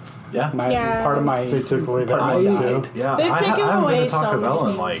 Yeah. Yeah. part of my They took away that part of one my too. diet. Yeah. They've taken haven't been away to Taco so Bell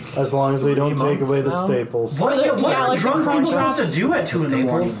many in like As long as they don't 3 take away the months now? staples. What are Yeah, like the drunk people crunch supposed wraps. to do at 2 in the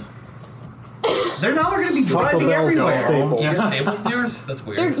morning? Staples? They're going to be Taco driving Bell's everywhere. staples. You have staples yours? That's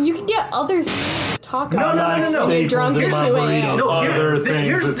There, weird. you can get other tacos. No, and get drunk in at my 2 burrito. a.m. No, Other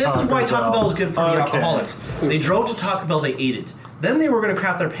things at this is why Taco Taco Bell. Bell is good for the Okay. alcoholics. They drove to Taco Bell, they ate it. Then they were going to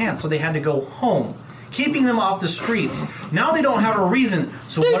crap their pants, so they had to go home, keeping them off the streets. Now they don't have a reason,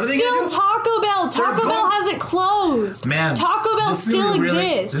 so There's what are they still going to do? Taco Bell. Taco They're Bell gone. has it closed. Man, Taco Bell this is gonna still be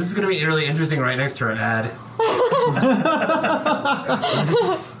really- exists. This is going to be really interesting right next to our ad.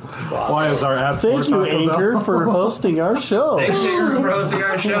 why is our ad Thank for you, Taco Bell? Anchor, for hosting our show. Thank you for hosting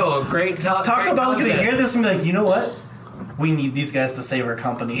our show. Great Taco Bell's going to content. hear this and be like, you know what? We need these guys to save our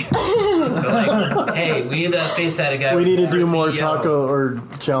company. They're like, hey, we need to face that again. We need to for do more CEO. taco or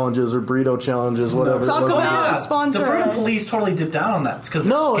challenges or burrito challenges, whatever. it Taco was. Bell. sponsor the Florida us. police totally dipped down on that. It's because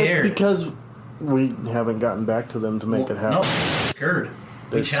they're No, scared. it's because we haven't gotten back to them to make it happen. No, they're scared.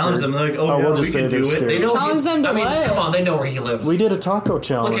 We They're challenged scared. them. They're like, Oh, oh, yeah, we'll we just say can they're do it. scared. They know. Challenge them to I mean, what? come on, they know where he lives. We did a taco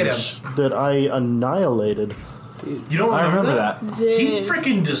challenge him. that I annihilated. You don't I remember, remember that. He Did.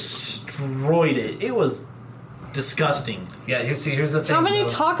 freaking destroyed it. It was disgusting. Yeah, here's the thing. How many though.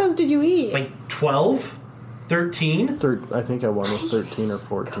 tacos did you eat? Like 12? 13? I think I won with 13 or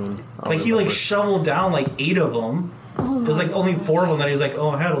 14. I'll Like he like remember. shoveled down like 8 of them. It was like only 4 of them that he was like,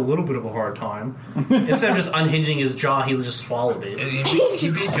 oh, I had a little bit of a hard time. Instead of just unhinging his jaw, he just swallowed it.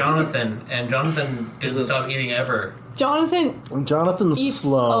 He beat Jonathan, and Jonathan doesn't stop eating ever. Jonathan Jonathan's eats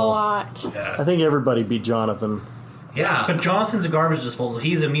slow. a lot. I Yeah. think everybody beat Jonathan. Yeah. But Jonathan's a garbage disposal.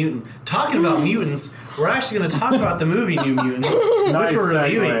 He's a mutant. Talking about mutants, we're actually going to talk about the movie New Mutants, Nice which we're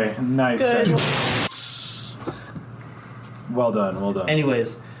reviewing. segue. Nice. Good. segue. Well done. Well done.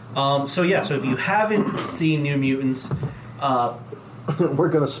 Anyways, so if you haven't seen New Mutants, We're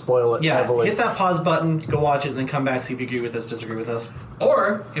going to spoil it yeah, heavily. hit that pause button, go watch it, and then come back, see if you agree with us, disagree with us.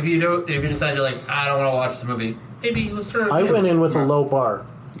 Or if you decide you're like, I don't want to watch the movie, maybe let's turn it. I went in with a low bar.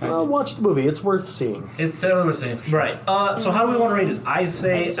 Watch the movie. It's worth seeing. It's totally the same. Right. So how do we want to rate it? I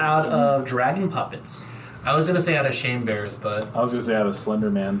say out of Dragon Puppets. I was gonna say out of Shane Bears, but I was gonna say out of Slender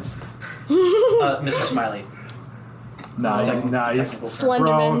Man's. Mr. Smiley. Nah, he's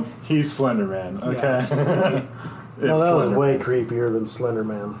Slenderman. bro. He's Slender Man. Okay. It's No, that was Slender way Man. creepier than Slender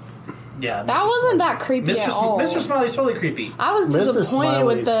Man. Yeah. That wasn't that creepy at all. Mr. Smiley's totally creepy. I was Mr. disappointed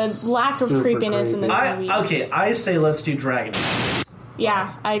with the Smiley's lack of super creepiness in this creepy. movie. I say let's do Dragon.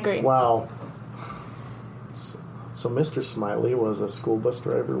 Yeah, I agree. Wow. So Mr. Smiley was a school bus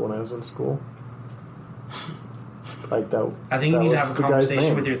driver when I was in school. Like that. I think you that need to was have a the guy's conversation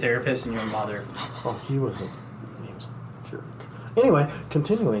name. with your therapist and your mother. Oh, he was a jerk. Anyway,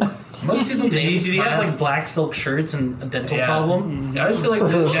 continuing. Most people Did name he have Smiley. like black silk shirts and a dental Yeah. problem? I always feel like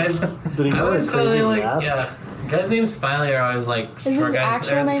those guys. Did he I wear a always feel crazy like mask? yeah, guys named Smiley are always like Is short his guys.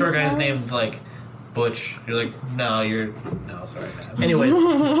 actual They're name short guys Smiley? named like Butch. You're like, no, sorry. Man. Anyways,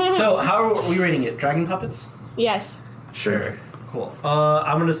 so how are we rating it? Dragon puppets? Yes. Sure. Cool.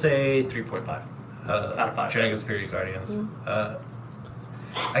 I'm gonna say 3.5 out of 5. Dragon Spirit Guardians.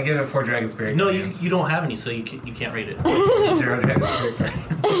 I give it 4 Dragon Spirit No, Guardians. you don't have any, so you can't rate it. 0 Dragon Spirit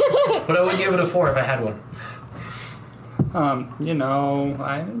Guardians. But I would give it a 4 if I had one.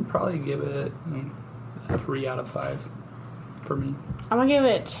 I'd probably give it a 3 out of 5 for me. I'm gonna give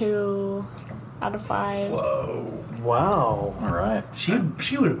it 2 out of 5. Whoa. Wow. All right. She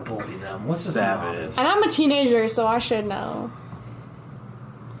would bully them. What's his Savage. And I'm a teenager, so I should know.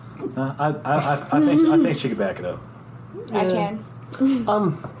 I think she could back it up. I Yeah.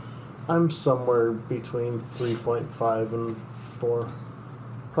 can. I'm somewhere between 3.5 and 4.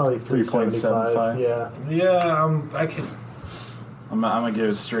 Probably 3.75. 3.75. Yeah. Yeah, I could. I'm gonna give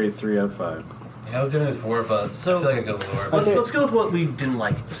it straight 3 out of 5. Yeah, I was doing this 4, but So- I feel like I go lower. Let's go with what we didn't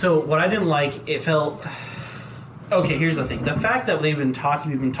like. So what I didn't like, it felt. Okay, here's the thing: the fact that we've been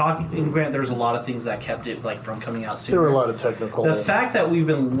talking, and granted, there's a lot of things that kept it like from coming out sooner. There were a lot of technical. The fact that we've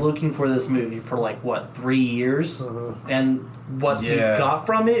been looking for this movie for like what 3 years, and what we Yeah. got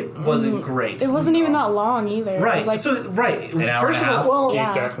from it wasn't great. It wasn't even that long either. It Right. was like, So right. An hour First and a of half? all, well, yeah.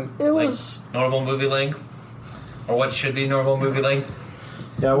 Exactly. it Like, was. normal movie length? Or what should be normal movie length?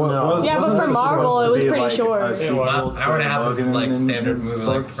 Yeah, No. Yeah, but wasn't for this Marvel, supposed it to was be pretty like short. a It sequel An hour and a half is to like Logan standard and movie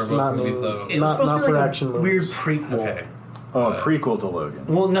length for such? most Not- movies, though. it was Not- supposed not to be for like action a weird movies. prequel. Okay. Oh, a prequel to Logan.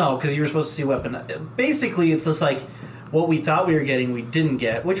 Well, no, because you were supposed to see Weapon. Basically, it's just like what we thought we were getting, we didn't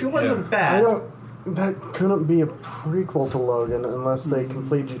get, which wasn't Yeah. bad. I don't. That couldn't be a prequel to Logan unless they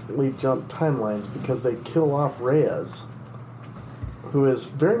completely jump timelines because they kill off Reyes, who is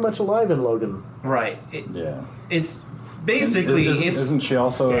very much alive in Logan. Right. Yeah. It's basically Isn't she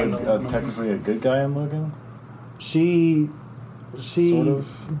also Scandal. technically a good guy in Logan? She Sort of.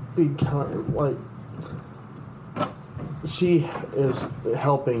 become like she is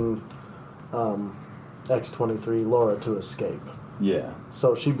helping X-23 Laura to escape. Yeah.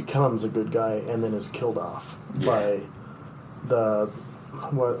 So she becomes a good guy and then is killed off by the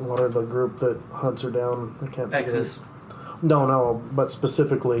what are the group that hunts her down? I can't think X's. of it. No, but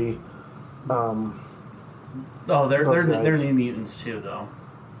specifically, Oh, they're Those they're guys. New Mutants too, though.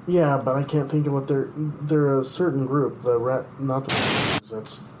 yeah, but I can't think of what they're a certain group. The not the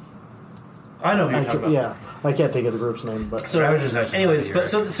that's I know who you're talking about. yeah. I can't think of the group's name, but So, Ravagers actually anyways, might be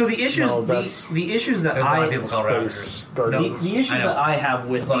but right. so the issues No, that's- the issues that There's a lot I of people called Ravagers. Space the, Guardians. the issues I know. that I have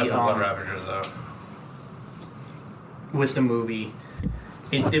with There's a lot of the people called Ravagers, though. with the movie,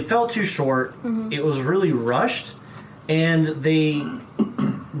 it felt too short. It was really rushed, and they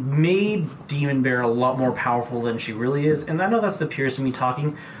made Demon Bear a lot more powerful than she really is. And I know that's the purest of me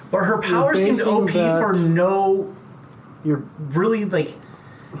talking, but her power seemed basing OP that- for no You're really like.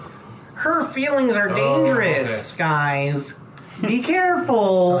 Her feelings are dangerous, guys. Be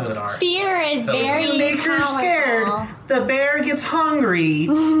careful. Some of it are. fear is So- very You make her powerful. scared. The bear gets hungry.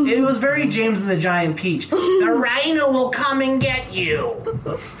 It was very James and the Giant Peach. The rhino will come and get you.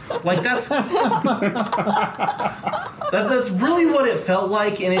 Like that's that's really what it felt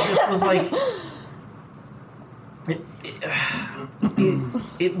like, and it just was like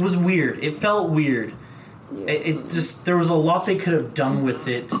it was weird. It felt weird. It just there was a lot they could have done with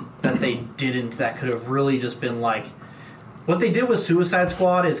it that they didn't. That could have really just been like. What they did with Suicide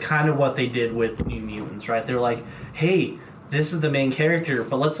Squad is kind of what they did with New Mutants, right? They're like, hey, this is the main character,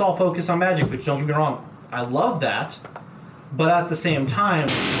 but let's all focus on magic, which don't get me wrong, I love that. But at the same time,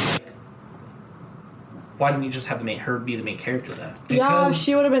 why didn't you just have her be the main character then? Yeah, Because-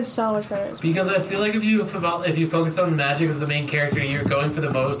 she would have been so much better. Because I feel like if you focused on magic as the main character, you're going for the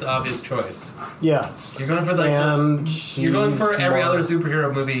most obvious choice. yeah, You're going for like and you're going for she's every more- other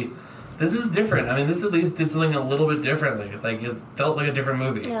superhero movie. This is different. I mean, this at least did something a little bit differently. Like it felt like a different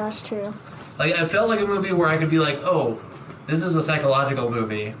movie. Yeah, that's true. Like I felt like a movie where I could be like, oh, this is a psychological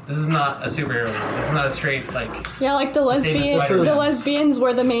movie. This is not a superhero movie. This is not a straight like. Yeah, like the Same as Spider-Man. the lesbians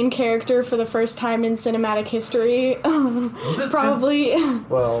were the main character for the first time in cinematic history. Was it Probably.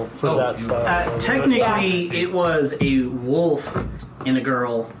 Well, for Oh, that style. Technically, Yeah. it was a wolf and a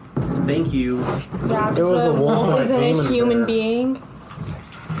girl. Thank you. Yeah, It was because a wolf and a isn't a demon human bear. being.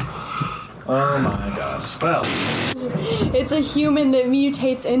 Oh my gosh. Well, It's a human that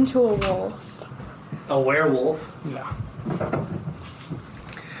mutates into a wolf. A werewolf. No.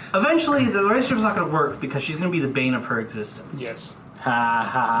 Eventually, the relationship's not going to work because she's going to be the bane of her existence. Yes. Ha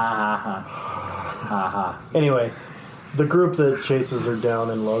ha ha ha ha ha. Anyway, The group that chases her down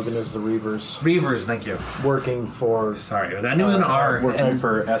in Logan is the Reavers, Reavers, thank you. working for. Sorry, I knew it was an R. Working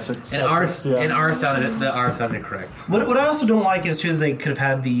for Essex. And R, yeah. and R sounded the R sounded correct. What I also don't like is too is they could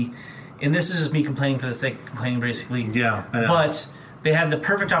have had and this is just me complaining for the sake of complaining, basically. Yeah, I know. But they had the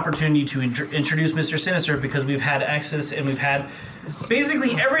perfect opportunity to introduce Mr. Sinister because we've had Exodus and we've had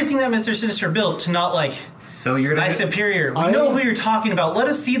basically everything that Mr. Sinister built to not like. So you're gonna My superior. We know who you're talking about. Let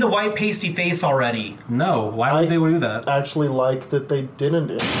us see the white pasty face already. No, why would they do that? Actually, like that they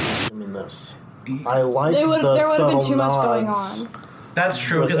didn't introduce him in this. I like There the would have subtle been too much going nods. on. That's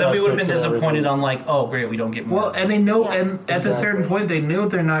true, With because then we would have been Essex and disappointed everything. on like, oh great, we don't get more. Well, and they know, Yeah. and at a certain point, they knew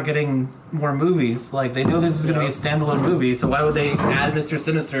they're not getting more movies. Like they know this is going to be a standalone movie, so why would they add Mr.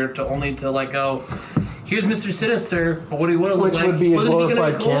 Sinister to like go? Here's Mr. Sinister, but what do you want to look Which like? would be a Wasn't he gonna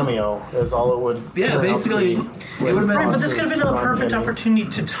glorified be cool? cameo, is all it would. Yeah, turn out to basically, be it with would've been- right, but this could have been a Fox's perfect Ron opportunity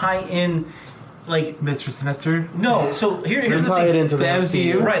to tie in, like, Mr. Sinister. no. So here's Kenny. the Tie thing. it into the The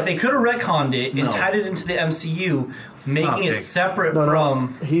MCU. MCU? Right, they could have retconned it and No. tied it into the MCU, making it it. separate No,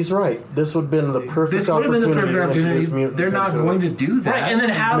 from. he's right. This would have been the perfect This would have been opportunity the perfect to introduce opportunity. mutants They're not into going it. to do that. Right, and then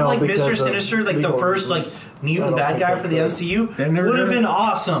have No, like because Mr. of Sinister, like the legal first like reasons. I mutant don't bad think guy they for the could. MCU They're never would have gonna- been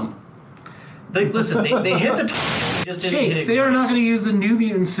awesome. Listen, they hit the just didn't hit Jake, it. they are great. not going to use the New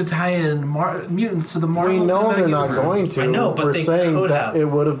Mutants to tie in mutants to the Marvel We know Cinematic they're not Universe. going to. I know, but We're they saying could that have. it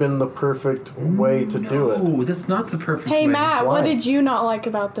would have been the perfect way to do it. No, that's not the perfect Hey way. Matt, Why? what did you not like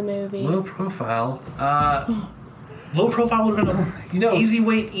about the movie? Low profile. Low profile would have been a You know, easy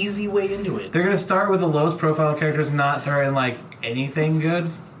way into it. They're going to start with the lowest profile characters, not throw in like anything good.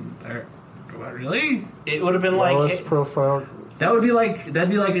 Or, what, really? It would have been like Lowest profile. That'd be like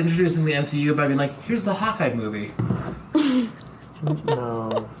introducing the MCU by being like, here's the Hawkeye movie.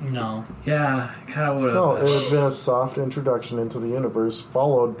 No. no. Yeah, kind of would have. No, it would have been a soft introduction into the universe,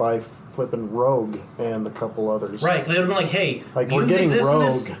 followed by flipping Rogue and a couple others. Right, they would have been like, hey, Like, we're mutants getting exist in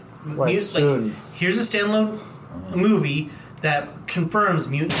this. Rogue, like, soon. Here's a standalone movie that confirms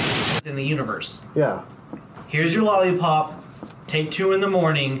mutants in the universe. Yeah. Here's your lollipop. Take 2 in the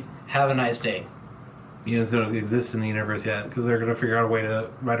morning. Have a nice day. Mutants don't exist in the universe yet because they're going to figure out a way to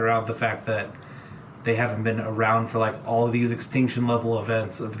write around the fact that they haven't been around for like all of these extinction level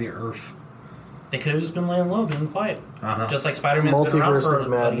events of the Earth. They could have just been laying low, being quiet, Uh-huh. just like Spider-Man's been around Multiverse for of a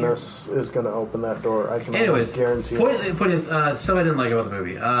year. Madness is going to open that door. I can Anyways, almost guarantee it. point is, stuff I didn't like about the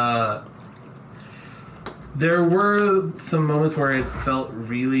movie. There were some moments where it felt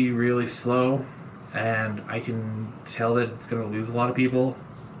really, really slow, and I can tell that it's going to lose a lot of people.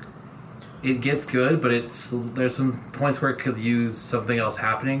 It gets good, but there's some points where it could use something else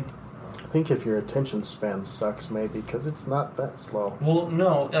happening. I think if your attention span sucks, maybe, because it's not that slow. Well,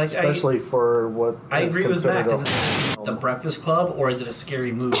 no, like, Especially for what I is agree with Matt. considered Is it the Breakfast Club, or is it a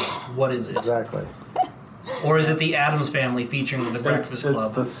scary movie? What is it? Exactly. Or is it the Addams Family featuring the Breakfast It's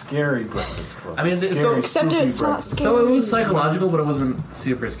Club? the scary Breakfast Club. I mean, The so- scary, Except spooky it's not Breakfast scary. So it was psychological, but it wasn't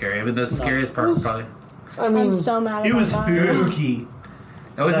super scary. I mean, the scariest part was probably... I mean, I'm so mad It about was that. spooky.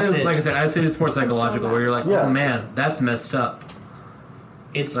 I would say, That's it. like I said, I would say it's more psychological, where you're like, Yeah. oh man, that's messed up.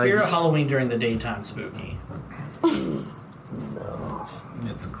 It's Like- Spirit Halloween during the daytime spooky.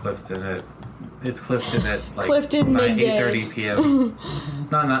 It's Clifton at like Clifton midday. 8:30 p.m.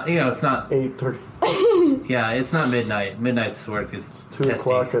 not it's not. 8:30, Yeah, it's not midnight. Midnight's where it gets 2 testy.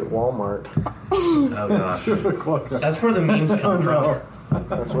 o'clock at Walmart. Oh gosh. That's where the memes come from.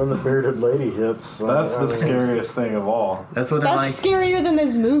 That's when the bearded lady hits. So, That's I the mean, scariest thing of all. That's when they're That's like. scarier than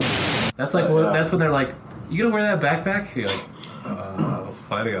this movie. That's like. Yeah. That's when they're like. You gonna wear that backpack? You're like. I was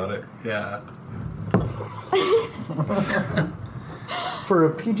planning on it. Yeah. For a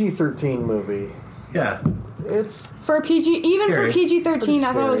PG-13 movie, Yeah. it's For a PG, even Scary. for PG-13,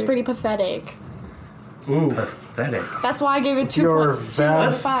 I thought it was scary. pretty pathetic. Ooh. Pathetic. That's why I gave it 2 your 2 out of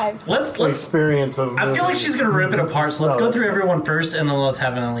vast 5. Let's. experience of. I feel like she's gonna rip it apart. So let's No, go that's through fine. everyone first, and then let's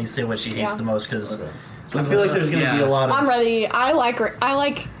have Annalise say what she hates Yeah. the most. Because I feel like there's gonna be Yeah. a lot of. I'm ready. I like.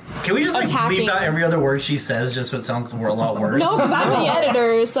 Can we just like attacking. leave out every other word she says, just so it sounds a lot worse? No, because I'm the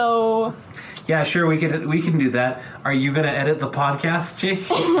editor, so Yeah, sure. We can do that. Are you gonna edit the podcast, Jake?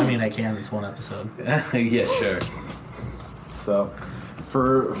 I mean, I can. It's one episode. Yeah, sure. So,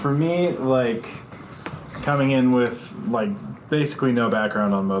 for me, like coming in with like basically no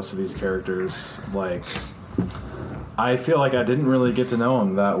background on most of these characters, like I feel like I didn't really get to know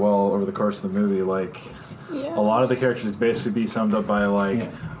them that well over the course of the movie. Like yeah. a lot of the characters basically be summed up by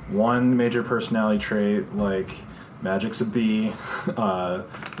like one major personality trait, like Magic's a bee,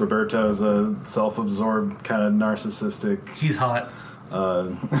 Roberto's a self-absorbed kind of narcissistic, He's hot.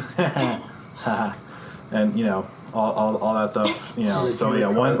 and you know, all that stuff. You know, so yeah,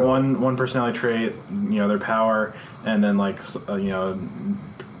 Ricardo. one personality trait. You know, their power, and then like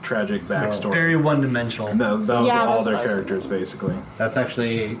tragic backstory. Very one-dimensional. That was Yeah, all that's their what I was characters basically. That's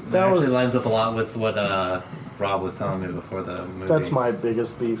actually lines up a lot with what Rob was telling me before the movie. That's my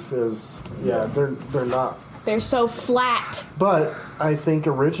biggest beef. Is they're not. They're so flat. But I think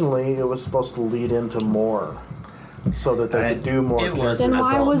originally it was supposed to lead into more, so that they could do more. It was. Then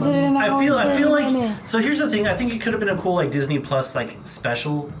why was it an hour? I feel and 30 like. minutes? So here's the thing. I think it could have been a cool like Disney Plus like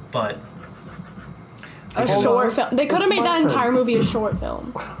special, but A short film. They could have made that entire movie a short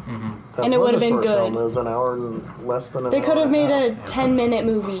film. That and it was would a have been short good. film. It was an hour and less than an They hour could have and made a a 10-minute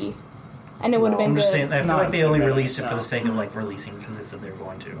movie, and it would have been I'm just good. saying. I feel Not like they only very released it no. for the sake of like releasing because they said they were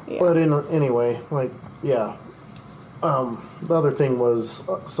going to. Yeah. But anyway, like, yeah. The other thing was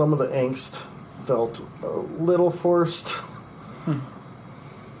some of the angst felt a little forced.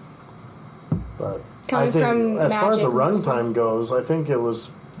 But Coming I think, from as far as the Magic runtime goes, I think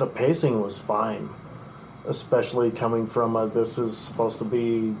the pacing was fine. Especially coming from this is supposed to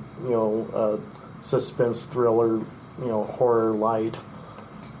be, a suspense thriller, horror light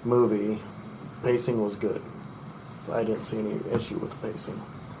movie. Pacing was good. I didn't see any issue with the pacing.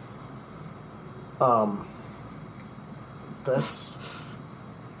 That's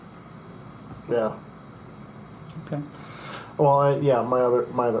yeah. Okay. Well,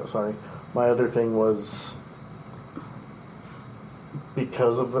 my other thing was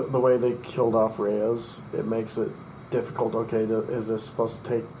because of the way they killed off Reyes, it makes it difficult. Okay, is this supposed to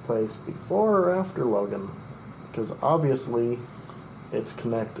take place before or after Logan? Because obviously, it's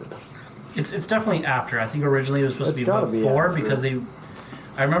connected. It's definitely after. I think originally it was supposed It's to gotta be be before after. because they.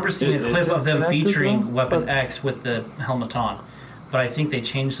 I remember seeing a Is clip it of them connected, featuring though? Weapon But- X with the helmet on, but I think they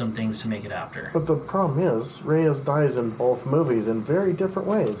changed some things to make it after. But the problem is, Reyes dies in both movies in very different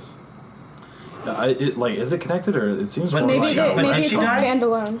ways. Is it connected or it seems But more Maybe, like But maybe did it's she a die?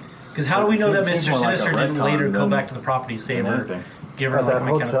 standalone. Because how do we It know that seems Mr. more like a Sinister didn't retcon later go than- back to the property, save her, anything. give her At like that a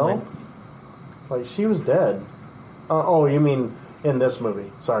mechanical hotel, blade? like she was dead. Oh, you mean in this movie?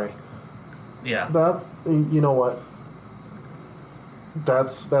 Sorry. Yeah. That you know what?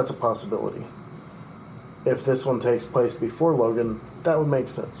 That's a possibility. If this one takes place before Logan, that would make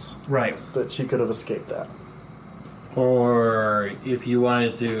sense. Right. That she could have escaped that. Or if you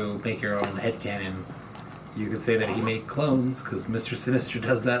wanted to make your own headcanon, you could say that he made clones, because Mr. Sinister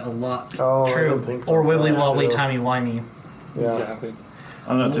does that a lot. Oh, I True. didn't think Or about wibbly that, wobbly, too. timey wimey. Yeah. Exactly. I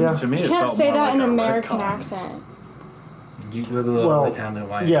don't know. Yeah. To me, You it can't felt say more that like in a an American retcon. accent. You live a little Well, time and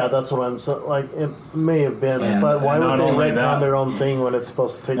why? yeah, that's what I'm saying. Like, it may have been, Yeah. but why And would not they only retcon that- their own thing when it's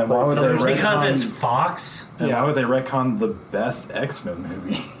supposed to take And why place? would they Just retcon- because it's Fox. And Yeah. why would they retcon the best X-Men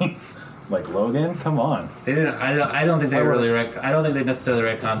movie? Like Logan? Come on. They didn't. I don't think they really. I don't think they necessarily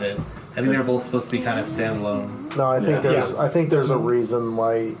retconned it. I think they're both supposed to be kind of standalone. No, I think Yeah. there's. Yes. I think there's a reason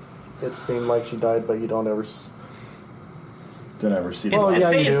why it seemed like she died, but you don't ever. Didn't ever see Well, that.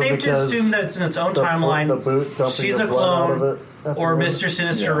 It's, yeah, you it's do, safe to because assume that it's in its own The timeline. the boot dumping She's the a blood out of clone, it at the or end. Mr.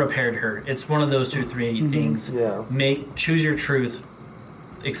 Sinister Yeah. repaired her. It's one of those three things. Yeah. Choose your truth,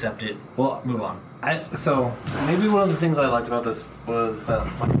 accept it, Well, move on. So maybe one of the things I liked about this was that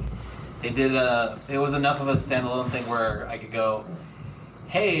they did it was enough of a standalone thing where I could go,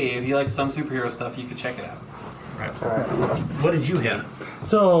 hey, if you like some superhero stuff, you could check it out. What did you hate?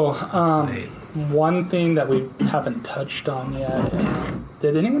 So, one thing that we haven't touched on yet,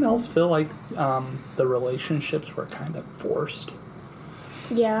 did anyone else feel like the relationships were kind of forced?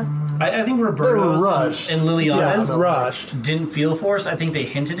 Yeah. I think Roberto's rushed. and Liliana's Yeah, Rushed. didn't feel forced. I think they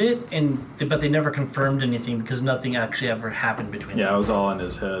hinted it, but they never confirmed anything because nothing actually ever happened between them. Yeah, it was all in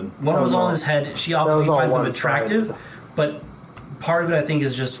his head. One That was was all all- in his head. She was obviously all finds him one-sided. attractive, but part of it I think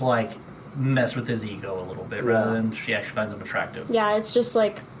is just to, like, mess with his ego a little bit rather Yeah. than she actually finds him attractive. Yeah, it's just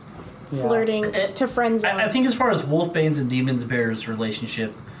like Yeah. flirting to friend zone. I think as far as Wolfbane's and Demons Bear's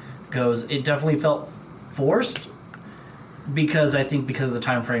relationship goes, it definitely felt forced because of the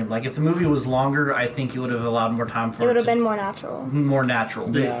time frame. Like if the movie was longer, I think it would have allowed more time for it would have to been more natural. more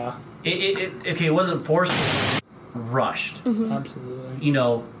natural. Yeah, It wasn't forced, rushed. absolutely. You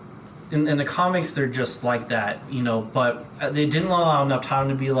know, in the comics they're just like that. You know, but they didn't allow enough time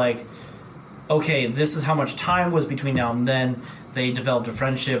to be like, okay, this is how much time was between now and then. They developed a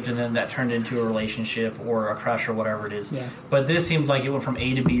friendship, and then that turned into a relationship or a crush or whatever it is. Yeah. But this seemed like it went from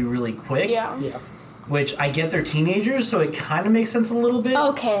A to B really quick. Yeah. Yeah. Which I get they're teenagers, so it kind of makes sense a little bit.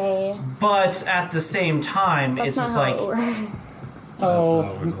 Okay. But at the same time, That's it's not just how like, it works.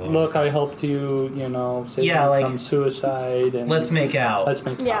 Oh, look, I helped you, save Yeah, you like, from suicide. And let's make out. Let's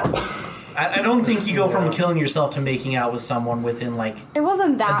make Yeah. I don't think you go from killing yourself to making out with someone within like It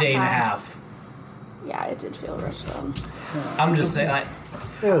wasn't that a day and a fast. half. Yeah, it did feel rushed though. I'm just saying.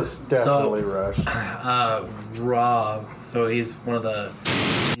 It was definitely rushed. Rob. So he's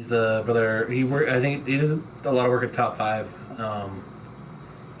the brother. I think he does a lot of work at Top 5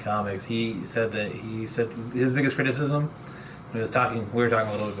 comics. He said his biggest criticism when we were talking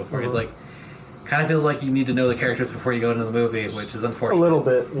a little bit before. He's like, kind of feels like you need to know the characters before you go into the movie, which is A unfortunate. little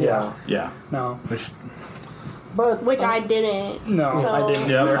bit, yeah. Yeah. No. But Which I didn't. No, So- I didn't.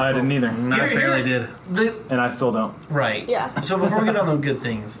 Yeah, I didn't either. I barely did. And I still don't. Right. Yeah. So before we get on the good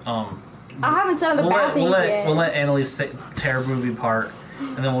things, I haven't said the we'll bad let things yet. we'll let Annalise tear movie part,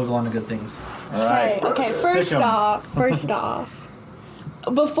 and then we'll go on to good things. All right. Okay, first Sick 'em. off,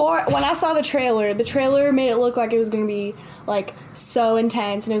 when I saw the trailer made it look like it was going to be like so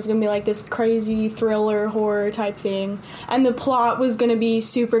intense and it was going to be like this crazy thriller horror type thing, and the plot was going to be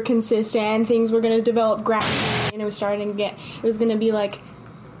super consistent and things were going to develop gradually, and it was going to be like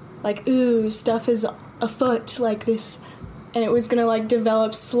ooh, stuff is afoot like this, and it was going to like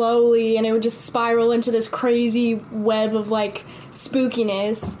develop slowly and it would just spiral into this crazy web of like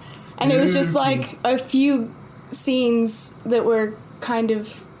spookiness. And it was just like a few scenes that were kind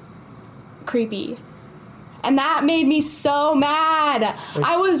of creepy. And that made me so mad.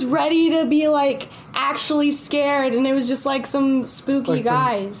 I was ready to be like actually scared, and it was just like some spooky Like the-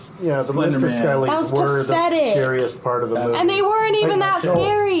 guys. yeah, the Slender Mr. Man. That Skellies was were the pathetic. scariest part of the movie. And they weren't even that no,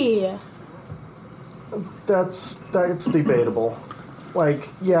 scary. That's debatable. Like,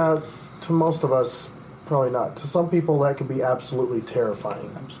 yeah, to most of us, probably not. To some people, that could be absolutely terrifying.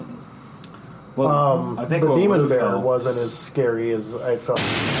 Well, I think The what Demon would've Bear felt- wasn't as scary as I felt.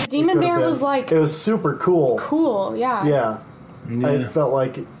 The Demon Could've Bear been. was like It was super cool. cool, yeah. Yeah. I felt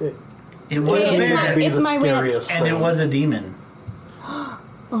like it It was a It's bear, my- be it's the my rant. scariest and it thing. was a demon. Oh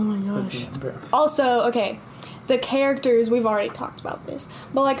my gosh. Also, okay, the characters, we've already talked about this,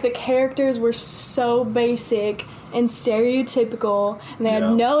 but like the characters were so basic and stereotypical, and they had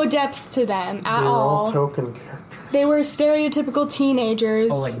Yeah. no depth to them at They were all all. token characters. They were stereotypical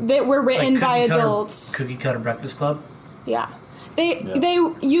teenagers Oh, like- that were written Like by Cookie Cutter- adults. Cookie Cutter Breakfast Club. Yeah.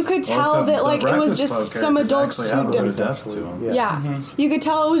 You could tell Also, that the like it was Breakfast just Club some characters adults actually have who a bit did. of depth to them. Yeah. Yeah. You could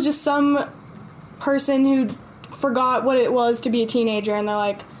tell it was just some person who forgot what it was to be a teenager, and they're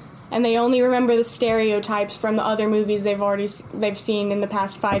like, and they only remember the stereotypes from the other movies they've seen in the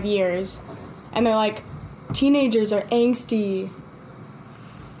past 5 years, and they're like, teenagers are angsty.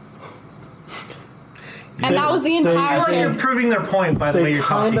 And that was the I entire feel like you're thing. proving their point by the way They you're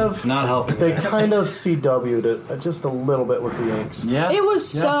kind talking. of Not helping. they kind of CW'd it just a little bit with the angst. Yeah. It was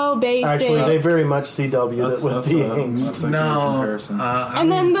so basic. Actually, they very much CW'd That's, it with that's the a, angst. that's a good No. comparison.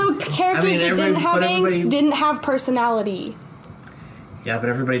 and then the characters I mean, that didn't have everybody- angst didn't have personality. Yeah, but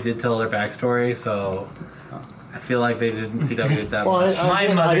everybody did tell their backstory, so I feel like they didn't CW it that Well, much. My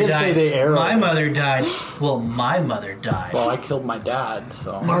mother I didn't died. say they aired My it. mother died. Well, my mother died. Well, I killed my dad,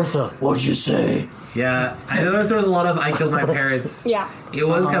 so. Martha, what'd you say? Yeah, I noticed there was a lot of I killed my parents. Yeah. It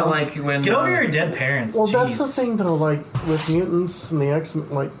was kind of like when Get over your dead parents. Well, that's the Jeez. thing, though. Like with mutants and the X-Men,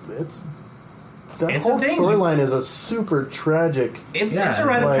 like It's that a whole thing. storyline is a super tragic. It's Yeah, it's a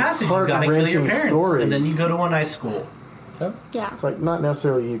rite of like, passage. You gotta kill your heart-wrenching parents, stories. and then you go to a nice school. Yeah. It's like not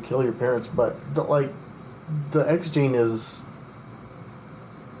necessarily you kill your parents, but the X gene is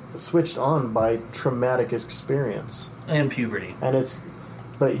switched on by traumatic experience, And puberty.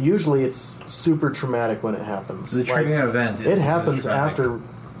 but usually it's super traumatic when it happens. the triggering event. Is It happens traumatic. after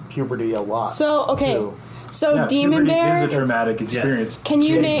puberty a lot. So, okay. too. So, Yeah, Demon puberty Bear. is a traumatic experience. Can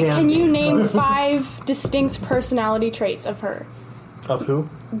you It can be. name 5 distinct personality traits of her? Of who?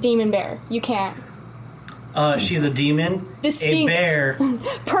 Demon Bear. You can't. She's a demon, Distinct. a bear,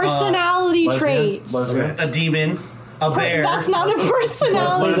 Personality traits. Lesbian. a demon, a bear. That's not a Say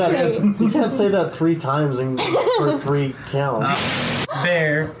personality that, trait. you can't say that 3 times for 3 counts.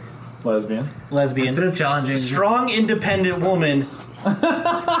 bear, Lesbian. lesbian, Instead of challenging, strong, independent woman,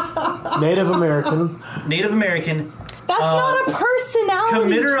 Native American. Native American, That's not a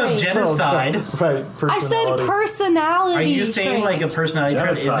personality committer trait. of genocide. Right. I said Personality. personality. Are you saying trait. like a personality trait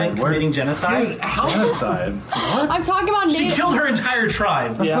Genocide. isn't committing genocide? Genocide. I'm talking about She native. killed her entire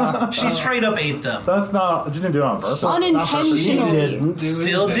tribe. Yeah. She straight up ate them. That's not. You didn't do it on purpose. He Unintentionally. didn't.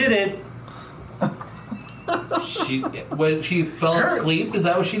 Still did it. when she fell Sure. asleep. Is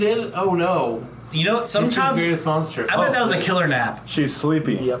that what she did? Oh no! You know what? History's Sometimes greatest monster. I bet that was a killer nap. She's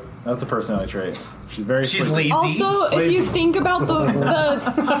sleepy. Yep. That's a personality trait. She's very She's sleepy. lazy. Also, if you think about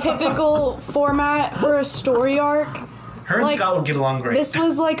the typical format for a story arc, Her and like, Scott would get along great. this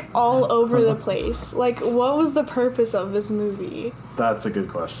was like all over the place. Like, what was the purpose of this movie? That's a good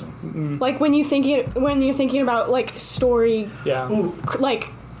question. Like when you're thinking about like story, Yeah. like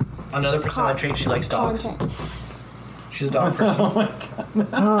another personality trait. She likes dogs. content. She's a dog person.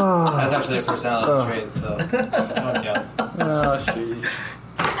 That's actually a personality trait, so one counts. Oh, jeez.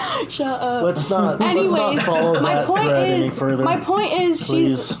 Shut up. Let's not Anyways, follow my that point thread any is, further. my point is,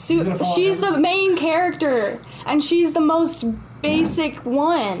 Please. she's the main character, and she's the most basic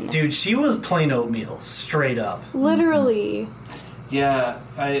one. Dude, she was plain oatmeal, straight up. Literally. Yeah,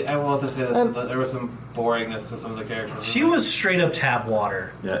 I will have to say this. There was some boringness to some of the characters. She was straight up tap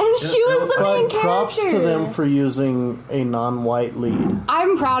water. Yeah. And she was the main But props character. to them for using a non-white lead.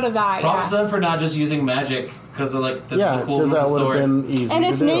 I'm proud of that. Props to Yeah. them for not just using magic because they're like, this Yeah, is the cool because that would have sword. been easy And to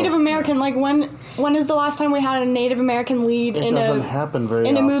it's do. Native American. Like when is the last time we had a Native American lead It in doesn't a happen very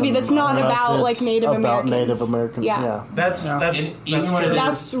in a often movie that's not unless about like it's Native about Americans? Native American. Yeah. That's Yeah. Even when true. it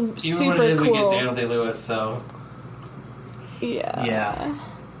That's is, even super when it is, we get cool. Daniel Day-Lewis, so Yeah. Yeah.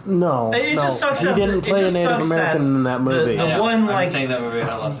 No, It no. just sucks he that didn't it play a just Native sucks American that in that movie. the I know, one, I'm like- saying that movie had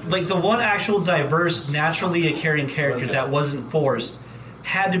a lot to do. Like the one actual diverse, naturally occurring character that wasn't forced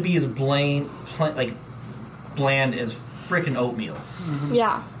had to be as bland as freaking oatmeal.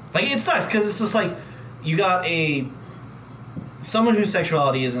 Yeah. Like it sucks because it's just like you got someone whose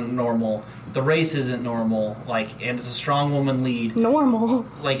sexuality isn't normal, the race isn't normal, like, and it's a strong woman lead, Normal.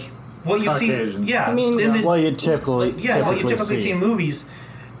 like what you Caucasian. see. Yeah, I mean, in this- Well, you typically, what you typically see in movies.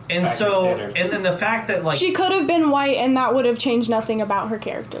 And Factory so, standard. and then the fact that like She could have been white, and that would have changed nothing about her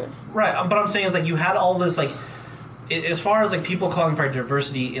character. right, but I'm saying is like you had all this like, as far as like people calling for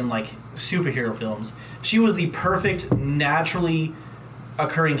diversity in like superhero films, she was the perfect naturally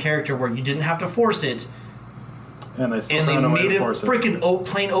occurring character where you didn't have to force it, And they still and they found a way made to it force it. freaking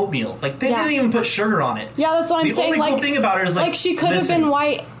plain oatmeal. Like they Yeah. didn't even put sugar on it. Yeah, that's what I'm The saying. only cool Like, thing about her is like she could have listen, been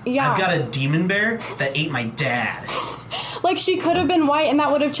white. Yeah. I've got a demon bear that ate my dad. Like, she could have been white, and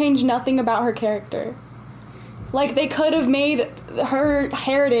that would have changed nothing about her character. Like, they could have made her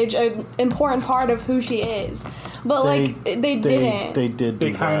heritage an important part of who she is. But, like, they didn't. They did.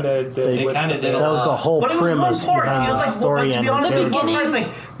 They do kind that. of did. They kind of did. That was the whole But it was premise one part. behind It was the like, story to and be honest, the it was one character. part. It's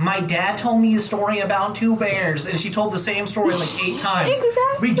like, my dad told me a story about two bears, and she told the same story like 8 times.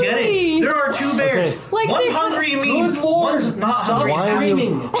 Exactly. We get it. There are two bears. Okay. Like, one's they- hungry and mean. One's not hungry. Why are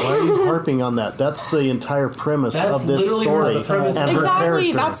you harping on that? That's the entire premise That's of this literally story the premise. and her Exactly,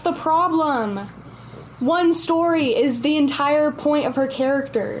 character. that's the problem. One story is the entire point of her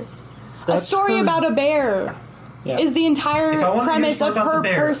character. That's a story her- about a bear Yeah. is the If I entire wanted to hear a premise story of about her the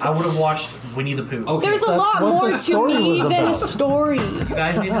bear, person. I would have watched Winnie the Pooh. Okay. There's a That's lot what more the to story me was than a about. story. You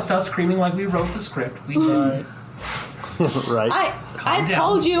guys need to stop screaming like we wrote the script. We Right. right? I Calm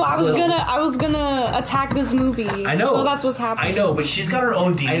told down. you I was Little. gonna attack this movie. I know. So that's what's happening. I know, but She's got her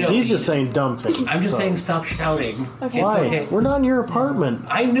own demon. I know. He's just saying dumb things. I'm just so. saying stop shouting. Okay. Why? It's okay. We're not in your apartment.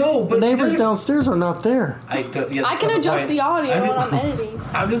 I know, but The neighbors they're- downstairs are not there. I, don't, yeah, I that's can not adjust point. the audio I'm when just, I'm editing.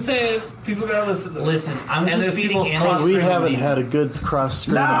 I'm just saying, people gotta listen. Listen, I'm And just there's feeding people animals. We for haven't me. had a good cross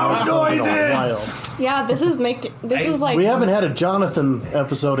screen Loud episode in a noises! while. Yeah, this is like We haven't had a Jonathan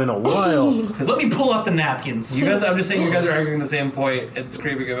episode in a while. Let me pull out the napkins. You guys, I'm just saying, you guys are arguing the same point and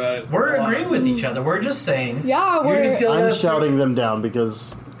screaming about it. We're agreeing with each other. We're just saying. yeah, You're we're just yelling I'm at shouting them down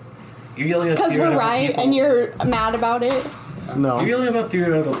because You're yelling at because we're theoretical right people. and you're mad about it. no. You're yelling about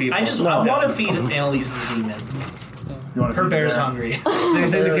theoretical people. I want to feed Annalise's demon. You want to Her feed bear's her? hungry. They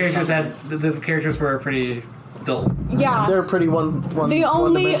say the characters were pretty dull. Yeah. They're pretty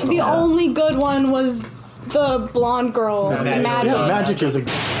the only good one was the blonde girl, the Magic. magic. Yeah, Magic is a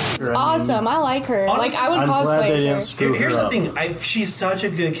Awesome, I like her. Honestly, like I would I'm glad cosplay they as her. didn't screw Here's her the up. thing. She's such a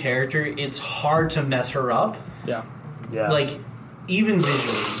good character. It's hard to mess her up. Yeah. Yeah. Like, even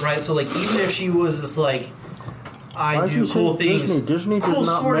visually, right? So, like, even if she was just like, I Why do you say cool things. Disney? Disney did cool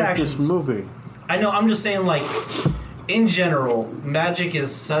not sword make actions. this movie. I know. I'm just saying, like, in general, Magic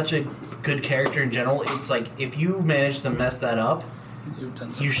is such a good character. In general, it's like if you manage to mess that up,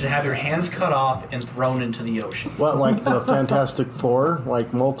 you should have your hands cut off and thrown into the ocean. What, like the Fantastic Four,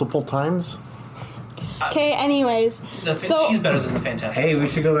 like multiple times? Okay, anyways. So She's better than the Fantastic. Hey, we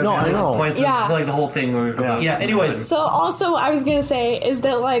should go back No, to I this know. point. Yeah. Like the whole thing. Where we were Yeah. Anyways, So also, I was gonna say is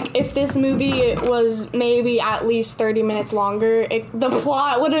that like if this movie was maybe at least 30 minutes longer, the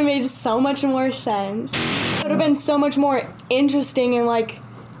plot would have made so much more sense. It would have been so much more interesting and like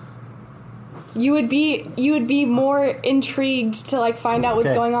you would be more intrigued to like find out what's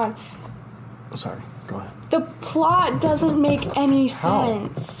Okay. going on. I'm sorry. Go ahead. The plot doesn't make any How?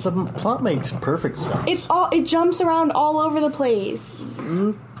 sense. The plot makes perfect sense. It jumps around all over the place.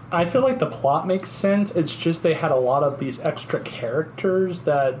 I feel like the plot makes sense. It's just they had a lot of these extra characters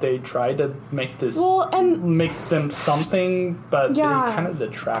that they tried to make this make them something, but Yeah. they kind of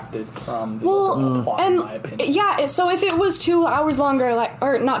detracted from the overall plot, in my opinion. Yeah, so if it was 2 hours longer,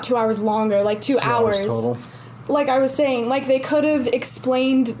 or not 2 hours longer, like 2 hours total. Like I was saying, like they could have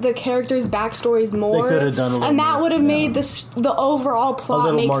explained the characters' backstories more. They could have done a little and that more, would have made the overall A plot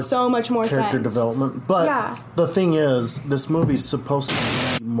little make more so much more character sense. development. But Yeah. the thing is, this movie's supposed to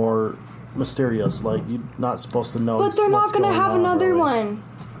be more mysterious. Like, you're not supposed to know. But they're not what's going to going have on, another really. one.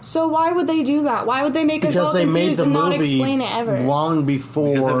 So why would they do that? Why would they make us Because all they made confused the and not movie explain it ever? long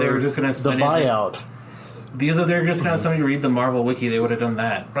before Because if they were just gonna the explain it, buyout. Because if they were just going to have somebody read the Marvel wiki, they would have done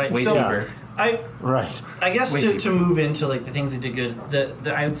that. Right, Way so- cheaper. Right. I guess Way to cheaper. move into like the things they did good,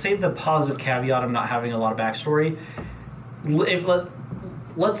 I would say the positive caveat of not having a lot of backstory.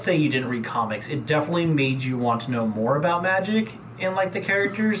 Let's say you didn't read comics, it definitely made you want to know more about magic and like the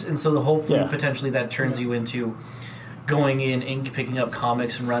characters, and so hopefully Yeah. potentially that turns you into going in and picking up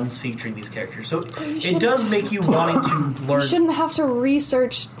comics and runs featuring these characters. So it does make you wanting to learn. You shouldn't have to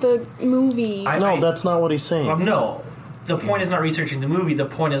research the movie. No, that's not what he's saying. No. The point is not researching the movie. The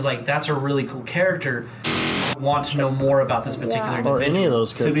point is like that's a really cool character. I want to know more about this particular Yeah. individual. or any of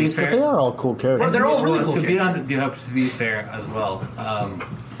those To be characters. Because fair- they are all cool characters. They're all really cool To be fair as well,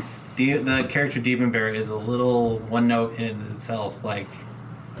 the character Demon Bear is a little one note in itself. Like,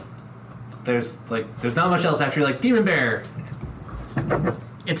 there's not much else after you're like Demon Bear.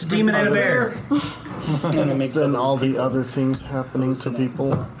 It's a demon and a bear. And it makes Then it all the other things happening to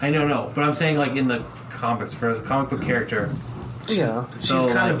people. I know, but I'm saying like in the comics for a comic book character. Yeah. She's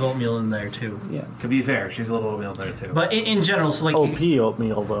So, kind of like, oatmeal in there too. yeah. to be fair, she's a little oatmeal there too. But in general, so like OP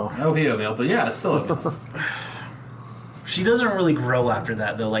oatmeal, though. OP oatmeal, but yeah, it's still oatmeal. she doesn't really grow after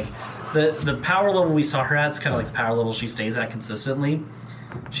that though. Like the power level we saw her at is kind of like the power level she stays at consistently.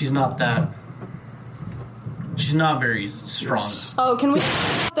 She's not that. She's not very strong. Oh, can we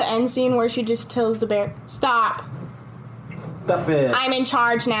the end scene where she just tells the bear, "Stop! Stop it. I'm in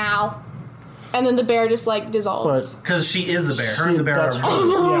charge now," and then the bear just like dissolves. Because she is the bear. Her See, and the bear that's are.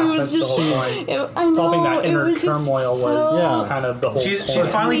 No, Yeah, it was that's the just whole point. I know Solving that it inner was just turmoil was so, Yeah. kind of the whole She's point.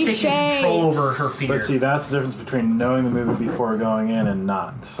 finally taking Cliche. control over her fear. But see, that's the difference between knowing the movie before going in and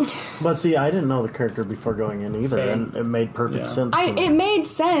not. But see, I didn't know the character before going in either, Same. and it made perfect Yeah. sense to me. It made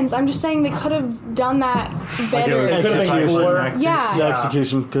sense. I'm just saying they could have done that better. It could have been Execution. cooler. Yeah. The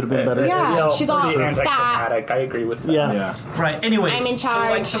execution could have been better. Yeah. You know, she's all, pretty "Stop." anticlimactic. I agree with that. Yeah. Yeah. Right. Anyways, I'm in So, like,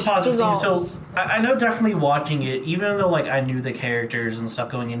 charge. some positive things. Dissolves. So I know definitely watching it, even though like I knew the characters and stuff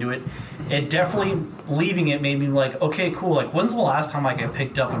going into it, it definitely leaving it made me like, okay, cool. Like, when's the last time like I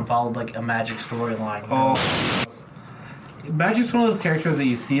picked up and followed like a magic storyline? Magic's one of those characters that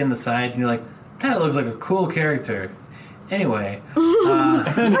you see in the side and you're like, that looks like a cool character. Anyway,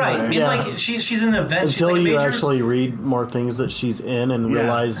 Right. I mean, Yeah. like she's an event. she's Until like a you major, actually read more things that she's in and Yeah.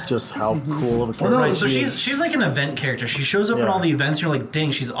 realize just how cool of a character Right, so she she's is. she's like an event character. She shows up in Yeah. all the events. And you're like,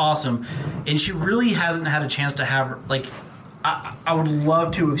 dang, she's awesome, and she really hasn't had a chance to have like. I would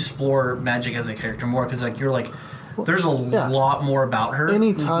love to explore Magic as a character more because like you're like, there's a Yeah. lot more about her.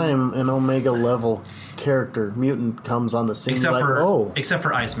 Anytime an Omega level character, mutant, comes on the scene, except like, for oh,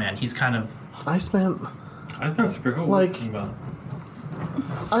 Iceman, he's kind of. Iceman. I've been super cool. Like- What are you talking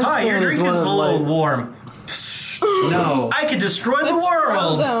Hi, your Iceman is drink one is a of little like, warm. about? No. I could destroy the It's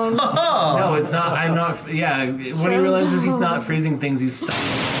world. Frozone. No, it's not. I'm not. Yeah, when he realizes he's not freezing things, he's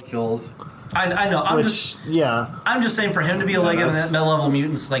stuck molecules. I know. I'm just saying for him to be a leg of that's- that level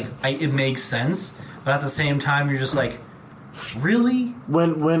mutants, like it makes sense. But at the same time, you're just like, really?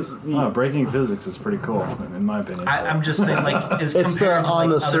 when Oh, breaking physics is pretty cool, in my opinion. I'm just saying, like, is it's compared the to, like, on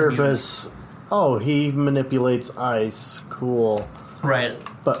the other mutants. surface. Oh, he manipulates ice. Cool, Right.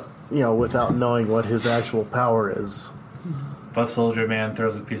 but without knowing what his actual power is. Buff Soldier Man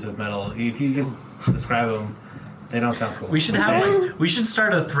throws a piece of metal. If you just describe them, they don't sound cool. We should have we should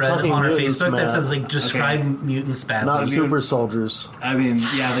start a thread Talking on our mutants, Facebook that Matt. says like describe mutant spasms. Not mean- super soldiers. I mean,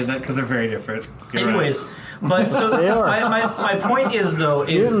 yeah, because they're very different. You're Anyways, right. but so They are. my point is though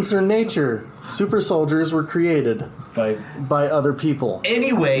is Mutants are nature. Super soldiers were created by other people.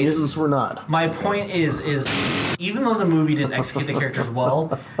 anyways Mutants were not. my point is even though the movie didn't execute the characters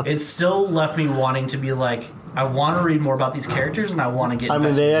well, it still left me wanting to be like, I want to read more about these characters and I want to get. I mean,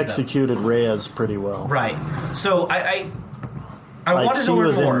 invested they in them. executed Reyes pretty well. Right. So I Like, wanted she to learn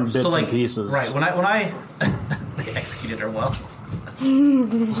was in more. bits so and like pieces. right when I they executed her well.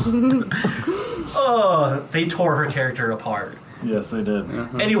 Oh, they tore her character apart. Yes, they did.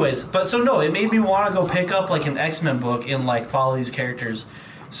 Anyways, but so no, it made me want to go pick up like an X-Men book and like follow these characters.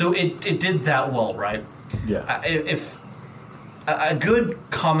 So it did that well, right? Yeah. If a good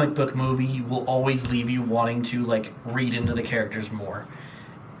comic book movie will always leave you wanting to like read into the characters more.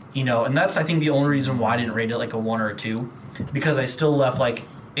 You know, and that's I think the only reason why I didn't rate it like a 1 or a 2, because I still left like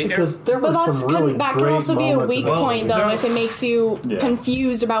Because there But were some really that great can also be a moments weak in that point, movie. though, if it makes you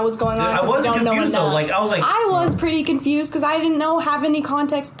confused about what's going on. I 'cause you wasn't don't know confused though. enough. Like I was like, I was pretty confused because I didn't have any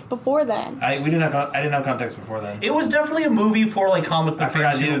context before then. I didn't have context before then. it was definitely a movie for like comic book I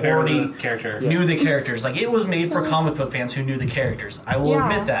forgot fans who David Bear was already a character. knew the characters. Like it was made for comic book fans who knew the characters. I will Yeah.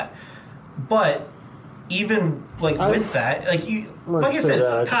 admit that. But even like with that, like you, like I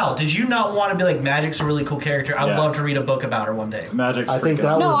said, Kyle, did you not want to be like Magic's a really cool character? I would love to read a book about her one day. Magic's I think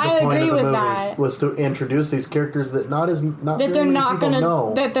that No, was the I point agree of the with movie that. was to introduce these characters that not That very they're many not people gonna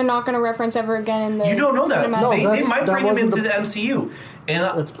know. that they're not gonna reference ever again in the You don't know that. cinematic. No, They that's- might that bring him wasn't into the- the MCU,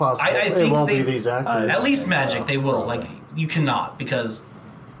 and It's possible. I it think won't they, be these actors. at least Magic. They will. Like you cannot because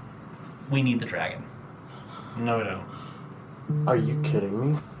we need the dragon. No, we don't. Are you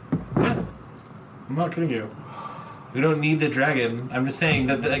kidding me? I'm not kidding you. We don't need the dragon. I'm just saying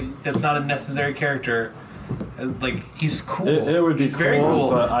that that's not a necessary character. Like He's cool. It would be he's cool, very cool.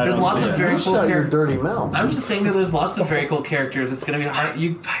 but I There's don't lots see of it. very You cool shut your characters. dirty mouth. I'm just saying that there's lots of very cool characters. It's gonna be hard.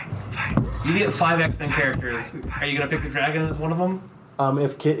 You get 5 X-Men characters. Are you gonna pick the dragon as one of them?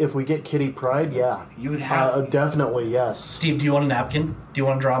 If we get Kitty Pryde, yeah, You would have. definitely yes. Steve, do you want a napkin? Do you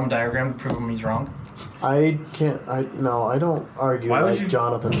want to draw him a diagram to prove him he's wrong? I can't. I don't argue Why would like you-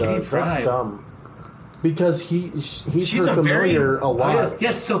 Jonathan Kitty does. That's Pryde? dumb. Because he's She's her a familiar very- a lot. Oh, yeah.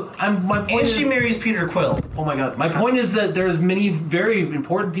 Yes. So my point And is. she marries Peter Quill. Oh my god. My point is that there's many very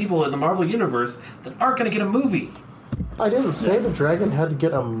important people in the Marvel Universe that aren't going to get a movie. I didn't say the dragon had to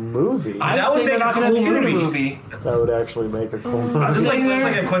get a movie. I'm That would saying make they're a not going to cool get a movie. movie. That would actually make a cool movie. Just like saying just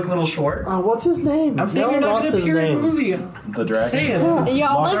they're- like a quick little short. What's his name? I'm saying No, you're I not lost going to his appear in name. the movie. The dragon. Say it.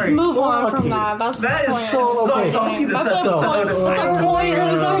 Yeah, let's Sorry. move on Fuck from you. that. That's That the is point. so okay. salty. That's That's a so point. That's a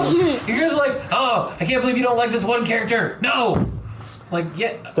pointless argument. You're just like, oh, I can't believe you don't like this one character. No. Like,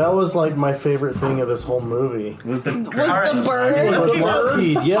 yeah. That was like my favorite thing of this whole movie. Was the Was the bird? It Let's was keep-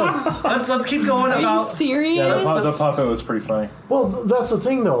 Lockheed, yes. Let's keep going Are you about. serious? Yeah, the puppet was pretty funny. Well, that's the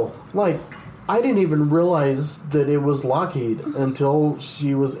thing, though. Like, I didn't even realize that it was Lockheed until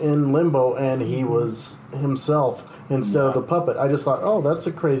she was in Limbo and he was himself instead of the puppet. I just thought, oh, that's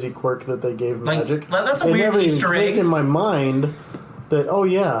a crazy quirk that they gave Like, Magic. that's a It weird never even Easter clicked egg. in my mind that, oh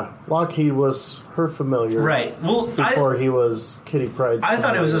yeah, Lockheed was her familiar. Right. Well, Before he was Kitty Pryde's I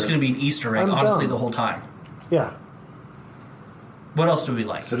thought it was just familiar. going to be an Easter egg, I'm honestly, dumb. the whole time. Yeah. What else do we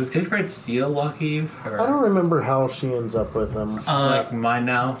like? So does Kitty Pryde steal Lockheed? Or I don't remember how she ends up with him. It's like mine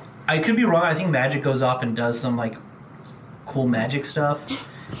now? I could be wrong. I think Magic goes off and does some like cool magic stuff,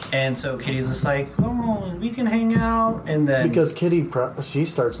 and so Kitty's just like, "Oh, we can hang out," and then Because she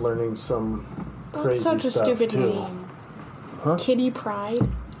starts learning some crazy That's such a stuff stupid too. name. Huh? Kitty Pryde.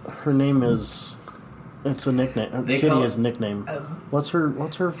 Her name is. It's a nickname. They Kitty call- is nickname. What's her?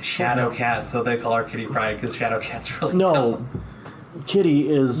 Shadow Cat, so they call her Kitty Pryde because Shadow Cat's really No, dumb. Kitty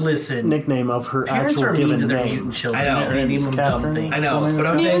is Listen, nickname of her parents actual are mean to given their name. mutant children. I know. They Her name name's them dumb Catherine. things. I know, but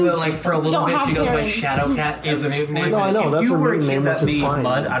I'm saying that like for a little Don't bit have she goes by parents. Shadow Cat as a mutant name. Listen, No, I know, if that's you her were a mutant kid name, that which is made fine.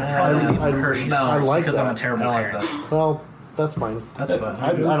 mud, I'd probably name I- him Hershey's no, I like because I'm a that. I terrible don't like parent. that. Well, that's fine. That's fun.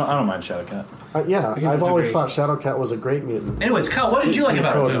 I don't mind Shadowcat. Yeah, can I've always disagree. thought Shadowcat was a great mutant. Anyways, Kyle, what did you like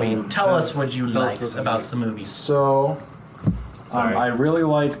about the Code movie? name. Tell us what you Tell us liked what's about the the movie. So, Sorry. I really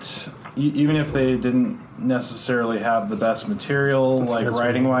liked, even if they didn't necessarily have the best material, That's like because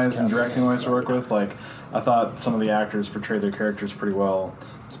writing wise it's and Catherine. directing wise to work with. Like, I thought some of the actors portrayed their characters pretty well,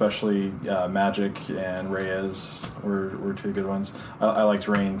 especially Magic and Reyes were two good ones. I liked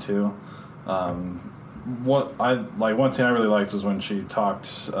Rain too. What I like, one scene I really liked was when she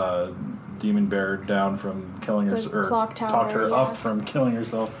talked Demon Bear down from killing The herself, or clock tower, talked her yeah. up from killing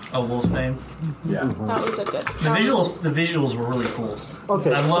herself. Oh, Wolfsbane. Yeah. That was a good. The visuals were really cool.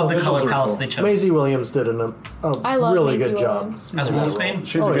 Okay, I love so the color visuals were palettes cool. they chose. Maisie Williams did I love really Maisie good Williams. As Wolfsbane.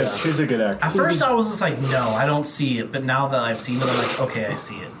 She's a good actor. At first, I was just like, no, I don't see it. But now that I've seen it, I'm like, okay, I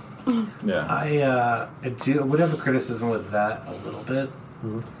see it. Yeah. I would have a criticism with that a little bit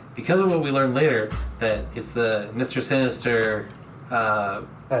because of what we learned later that it's the Mr. Sinister,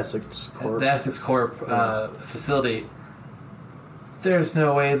 Essex Corp. the Essex Corp facility. There's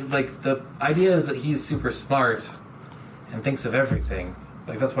no way. Like the idea is that he's super smart and thinks of everything.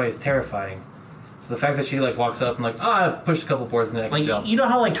 Like that's why he's terrifying. So the fact that she like walks up and like, I pushed a couple boards and then I can Like, jump. you know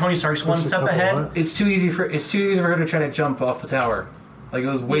how like Tony Stark's one Push a step couple ahead. what? It's too easy for her to try to jump off the tower. Like it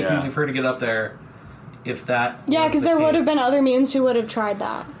was way too Yeah. easy for her to get up there. If that Yeah, was because the there would have case. been other mutants who would have tried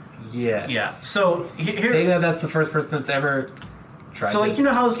that. Yes. Yeah. So Saying here, that that's the first person that's ever tried. So, like, to you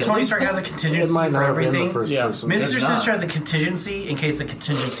know how kill Tony these Stark has a things? It contingency might for not have been the everything? first Yeah. person. Mr. It's not. Sinister has a contingency in case the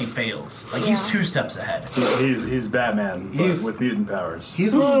contingency fails. Like, he's Yeah. 2 steps ahead. He's Batman, but He's- with mutant powers.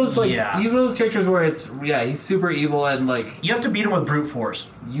 He's one of those like Yeah. he's one of those characters where it's he's super evil and like You have to beat him with brute force.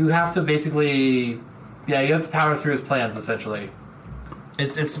 you have to basically you have to power through his plans essentially.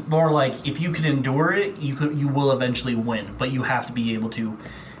 It's more like if you can endure it, you will eventually win, but you have to be able to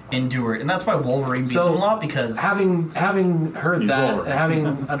endure it, and that's why Wolverine beats So, him a lot because Having heard He's that Wolverine. and having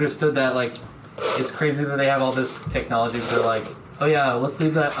understood that, like, it's crazy that they have all this technology. But they're like, oh yeah, let's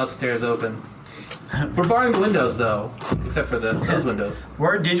leave that upstairs open. We're barring windows though, except for those windows.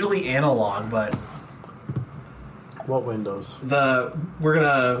 we're digitally analog, but What Windows? We're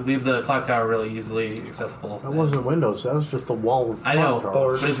gonna leave the clock tower really easily accessible. That wasn't Windows. That was just the wall with I know, clock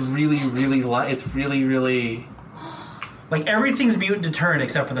towers. but it's really, really it's really, really like everything's mutant deterrent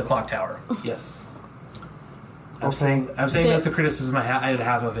except for the clock tower. yes. Okay. I'm saying that's a criticism I'd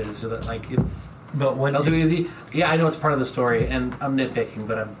have of it is that like it's But what felt too easy. Yeah, I know it's part of the story, and I'm nitpicking,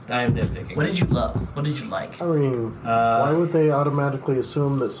 but I am nitpicking. what did you love? What did you like? I mean, why would they automatically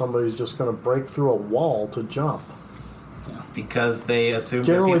assume that somebody's just going to break through a wall to jump? Because they assume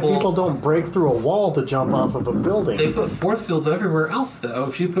Generally, that people don't break through a wall to jump off of a building. They put force fields everywhere else, though.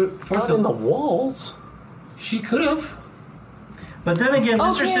 If she put force Not in the fields, walls. she could have. But then again,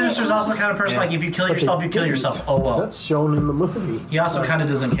 Mr. Okay. Sinister's also the kind of person Yeah. like if you kill But they yourself, you kill didn't, yourself. Oh 'cause well. That's shown in the movie. He also kind of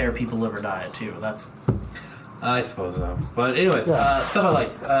doesn't care if people live or die too. That's I suppose so. But anyways, Yeah. stuff I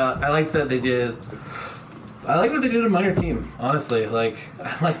liked. I liked that they did. I like that they did a minor team. Honestly, like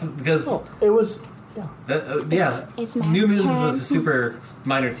I like because Well, it was. Yeah, It's New my Mutants turn. is a super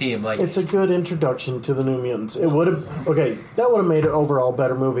minor team. Like it's a good introduction to the New Mutants. It would have that would have made it overall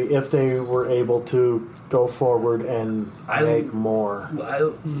better movie if they were able to go forward and make more.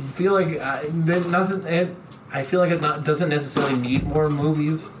 I feel like I feel like it doesn't necessarily need more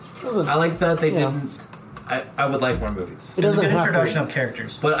movies. Doesn't- I like that they Yeah. didn't. I would like more movies. It it's a doesn't good have introduction to. of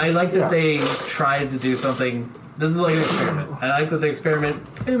characters. But I like that Yeah. they tried to do something. This is like an experiment. I like that the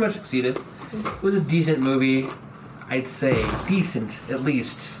experiment pretty much succeeded. It was a decent movie. I'd say decent, at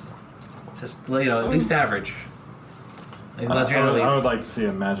least. Just at least average. Unless you're I gonna would release. like to see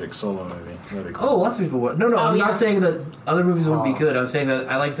a Magic solo movie. That'd be cool. Oh, lots of people would. No, I'm yeah. not saying that other movies wouldn't be good. I'm saying that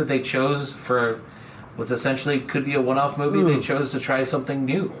I like that they chose for what's essentially could be a one-off movie. They chose to try something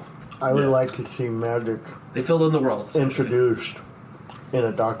new. I would like to see magic They filled in the world. essentially. introduced in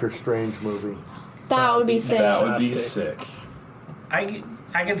a Doctor Strange movie. That would be sick. That would be Fantastic. sick.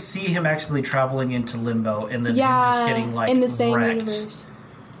 I could see him actually traveling into limbo and then him just Yeah, getting like in the same wrecked. universe.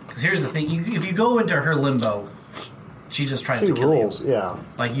 Because here's the thing: if you go into her limbo, she just tries She to kill rules, you. yeah.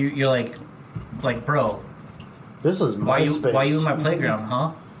 Like you're like, bro, This is why my you space. why you in my playground,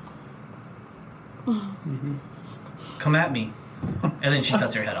 huh? Come at me, and then she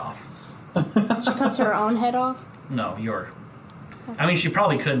cuts her head off. She cuts her own head off. No, you're. I mean, she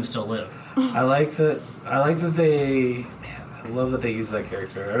probably could and still live. I like that. I like that they. Man, I love that they use that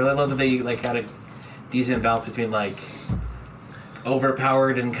character. I really love that they like had a decent balance between like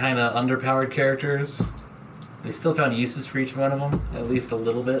overpowered and kind of underpowered characters. They still found uses for each one of them, at least a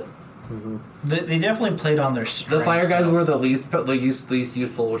little bit. They definitely played on their strengths. The fire guys though. were the least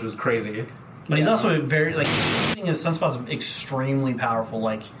useful, which was crazy. But he's also very like his sunspot's extremely powerful.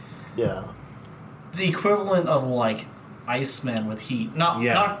 Like Yeah. the equivalent of like Iceman with heat. Not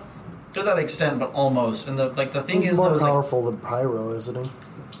Yeah. not to that extent, but almost. And the thing He's is, more though, is like, powerful than Pyro, isn't he?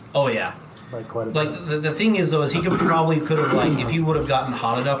 oh yeah. By quite a bit. Like the thing is though is he could have like if he would have gotten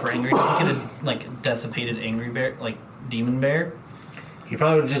hot enough or angry, he could have like decipated Angry Bear, like Demon Bear. He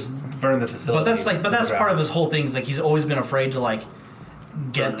probably would just burn the facility. But that's part of his whole thing. Is like he's always been afraid to like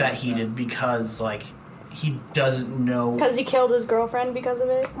get that heated because like he doesn't know. Because he killed his girlfriend because of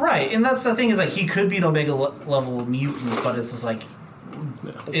it. Right, and that's the thing is like he could be an Omega level mutant, but it's just like,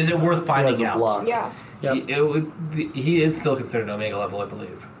 is it worth he finding has a out? block. Yeah. He is still considered an Omega level, I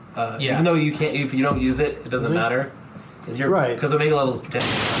believe. Yeah. Even though you can't, if you don't use it, it doesn't Is he? matter. It's your, Right. Because Omega level is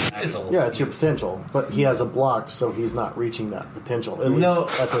potential. Yeah, it's your potential, but he has a block, so he's not reaching that potential. At No,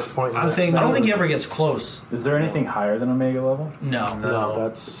 least at this point. in I'm the- saying I don't think he ever gets close. Is there anything higher than Omega level? No, No,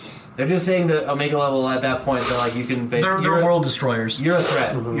 that's They're just saying that Omega level at that point, they're like you can. they're world destroyers. You're a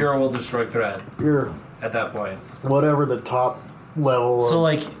threat. You're a world destroyed threat you're at that point. whatever the top level So of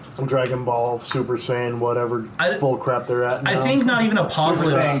like, Dragon Ball, Super Saiyan, whatever I- bull crap they're at. I now. think not even Super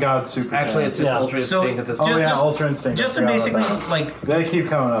Apocalypse. Saiyan God, Super Actually, Saiyan. it's just Yeah. Ultra So, Instinct at this Oh point. just- yeah, Ultra Instinct. Just I to forgot basically about that. like They keep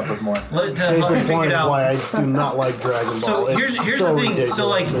coming up with more. let Case me in figure point it out. why I do not like Dragon Ball. So It's here's so the thing. ridiculous. So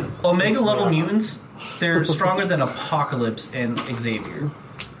like It Omega makes me level laugh. mutants, they're stronger than Apocalypse and Xavier.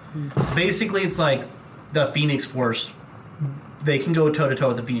 Basically, it's like the Phoenix Force they can go toe to toe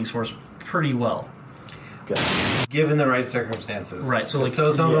with the Phoenix Force pretty well. Given the right circumstances. Right, so, like, some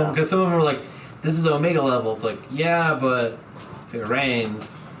of them, yeah. because some of them are like, this is Omega level. It's like, yeah, but if it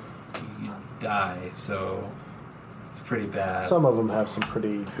rains, you die. So it's pretty bad. Some of them have some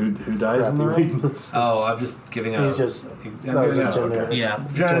pretty Who dies in the crappy rain? weaknesses. Oh, I'm just giving out. He's just I'm that was giving a out- generic. Yeah.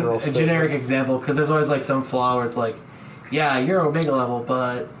 I'm trying general a statement. generic example, because there's always like some flaw where it's like, yeah, you're Omega level,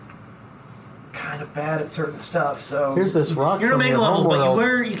 but kind of bad at certain stuff. So Here's this rock You're from Omega your level, but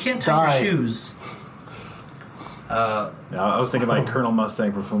homeworld. you can't tie Die. your shoes. Yeah, I was thinking like Colonel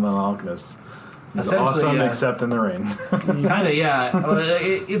Mustang from Fullmetal Alchemist. He's Essentially, awesome yeah. except in the rain. kind of, yeah. Well,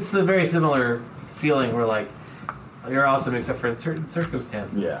 it's the very similar feeling where like you're awesome except for in certain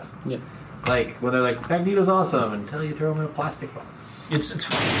circumstances. Yeah. Yeah. Like when they're like Magneto's awesome until you throw him in a plastic box.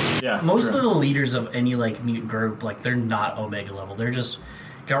 It's Yeah, most true. of the leaders of any like mutant group, like they're not Omega level. They're just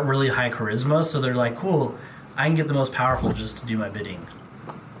got really high charisma, so they're like, cool, I can get the most powerful just to do my bidding.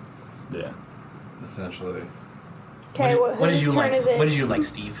 Yeah. Essentially. Okay, what did whose you turn like? is it? What did you like,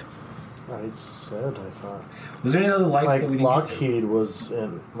 Steve? I thought. Was there any other likes Like that we didn't get to? Lockheed was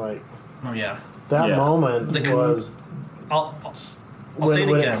in like Oh yeah, that Yeah. moment The- was I'll say it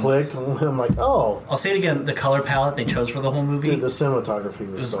when again. it clicked. I'm like, oh, I'll say it again. The color palette they chose for the whole movie dude, the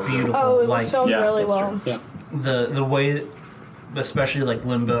cinematography was was so good. beautiful. Oh, it was like filmed yeah, really that's well. Yeah. the way, especially like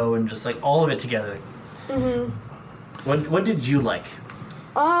Limbo and just like all of it together. Mm-hmm. What did you like?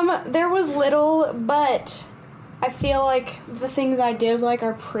 There was little, but I feel like the things I did like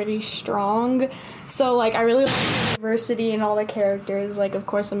are pretty strong. So, like, I really like the diversity in all the characters. Like, of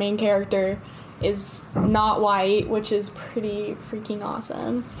course, the main character is not white, which is pretty freaking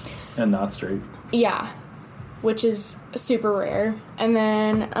awesome. And not straight. Yeah, which is super rare. And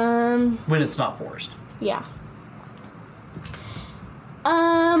then, When it's not forced. yeah.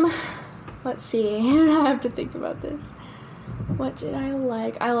 Let's see. I have to think about this. What did I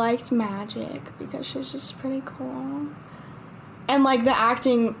like? I liked Magic because she's just pretty cool. And like the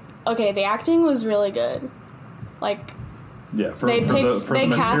acting, okay, the acting was really good. Like Yeah, for, they for picked, the, for they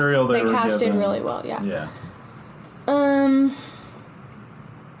the cast, material they were casted given. really well. Yeah. Yeah.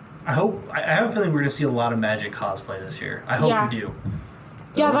 I hope. I have a feeling we're gonna see a lot of Magic cosplay this year. I hope Yeah. we do.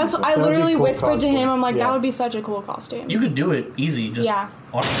 Yeah, that's what I That'd be literally cool whispered to him. cosplay. I'm like, Yeah. that would be such a cool costume. You could do it easy. Just Yeah.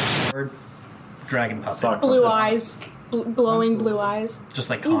 dragon puppet, Sock Blue puppet. eyes, glowing blue eyes. just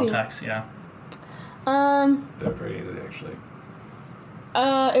like Easy. contacts. Yeah. They're pretty easy, actually.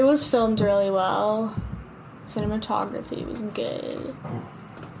 It was filmed really well. Cinematography was good.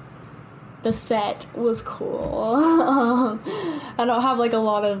 The set was cool. I don't have like a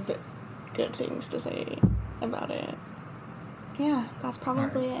lot of good things to say about it. Yeah, that's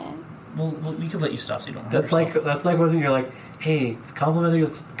probably it. Well, we could let you stop so you don't. hurt That's yourself. like when you're like, hey, compliment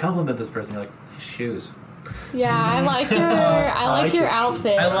this person. You're like, his shoes. Yeah, I like your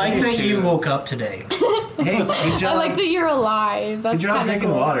outfit. I like that you Shoes. woke up today. Hey, good I job. like that you're alive. That's Good job kind of drinking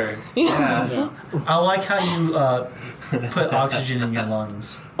cool. water. Yeah. I like how you put oxygen in your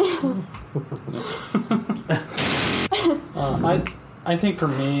lungs. I think for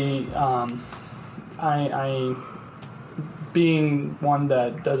me, I being one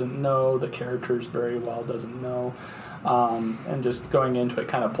that doesn't know the characters very well, doesn't know, and just going into it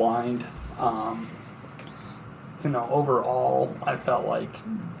kind of blind. Overall, I felt like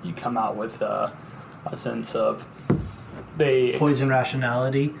you come out with a sense of they. Poison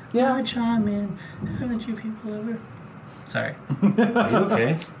rationality. Yeah. Hi, chime in. Haven't you people ever? Sorry, Are you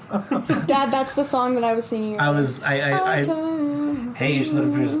okay? Dad, that's the song that I was singing. I was. I Hey, you should let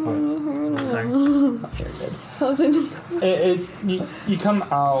him finish the point. sorry. You come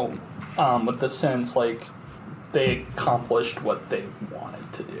out with the sense like they accomplished what they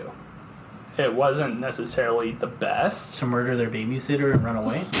wanted to do. It wasn't necessarily the best. To murder their babysitter and run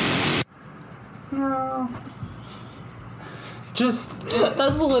away. No. Just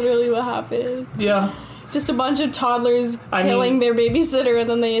That's literally what happened. yeah. Just a bunch of toddlers I killing mean- their babysitter, and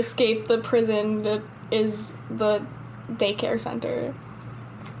then they escape the prison that is the daycare center.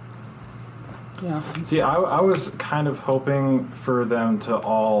 Yeah. See, I was kind of hoping for them to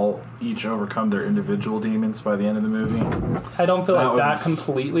all each overcome their individual demons by the end of the movie. I don't feel like that was-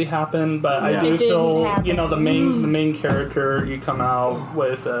 completely happened, but Yeah. I do It didn't feel happen. the main character you come out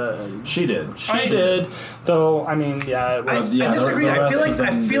with She did. she did, though. I mean, yeah, it I, was. Yeah, I disagree. the I rest feel of like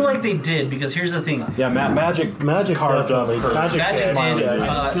them I feel like they did because here's the thing. Yeah, Magic carved up definitely. her. Magic Magic did. did.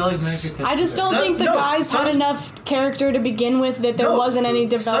 Yeah, I feel like Magic I just don't Sun- think the no, guys had Suns- enough character to begin with that there wasn't any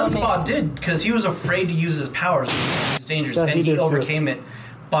development. Sunspot did because he was afraid to use his powers. It was dangerous, Yeah, and he he did too. overcame it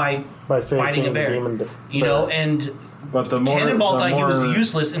by facing fighting a the bear. demon You know, and But the more Cannonball the thought he was more-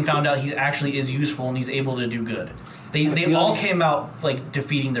 useless and found out he actually is useful and he's able to do good. They all came out like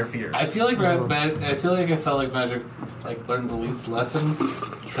defeating their fears. I feel like I felt like Magic like learned the least lesson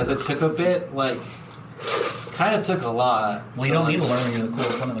because it took a bit. Like, kind of took a lot. Well, you don't need to learn when you're the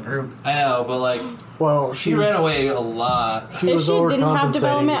coolest one in the group. I know, but like, Well, she ran away a lot. She If was she didn't have overcompensating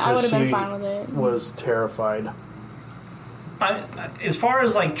development, I because would have been she fine with it. Was terrified. As far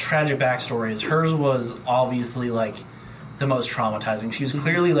as like tragic backstories, hers was obviously like the most traumatizing. She was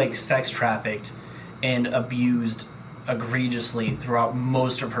clearly like sex trafficked and abused egregiously throughout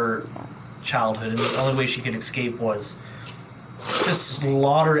most of her childhood, and the only way she could escape was to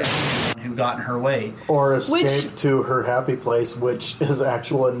slaughter everyone who got in her way. Or escape to her happy place, which is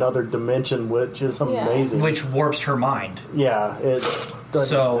actual another dimension, which is amazing. Which warps her mind. Yeah, it doesn't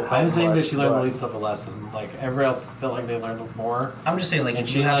So, help I'm saying that much, she learned the but- least of a lesson. Like, everybody else felt like they learned more. I'm just saying, like, And if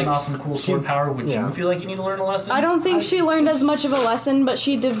she, you have like, an awesome, cool sword power, would yeah. you feel like you need to learn a lesson? I don't think she learned as much of a lesson, but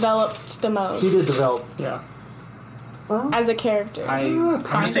she developed the most He did develop. Yeah. as a character. I'm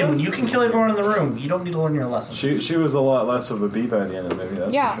just saying, when you can kill everyone in the room, you don't need to learn your lesson. She was a lot less of a bee by the end of the movie.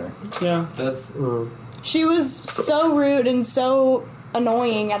 That's Yeah. for sure. Yeah. That's She was so rude and so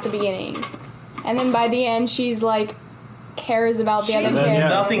annoying at the beginning, and then by the end, she's like cares about the other then, characters. yeah,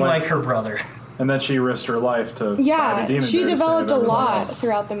 Nothing like- like her brother. And then she risked her life to fight a Yeah, demon she bear to developed a save everyone lot else.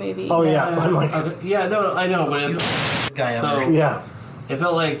 throughout the movie. Oh yeah, I'm like, okay. Yeah, no, I know, but it's This guy so. under. yeah. It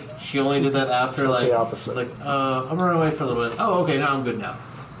felt like she only did that after, like, the opposite. she's like, I'm running away for a little bit. Oh, okay, now I'm good now.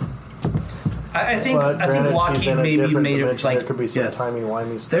 I think But granted, she's Lockheed in a maybe different made it dimension. like there could be some yes.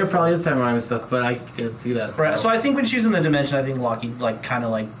 timey-wimey stuff. There probably is time and stuff, but I didn't see that. Right, so I think when she was in the dimension, I think Lockheed like kind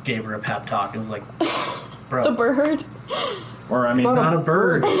of like gave her a pep talk and was like, "Bro, The bird. Or I mean, not a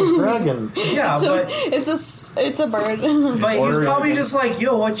bird. It's a dragon. yeah, So but it's a bird. but he was Or- probably just like,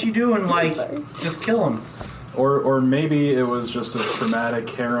 yo, what you doing? Like, Sorry. just kill him." or maybe it was just a traumatic,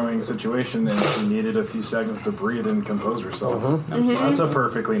 harrowing situation, and she needed a few seconds to breathe and compose herself. That's a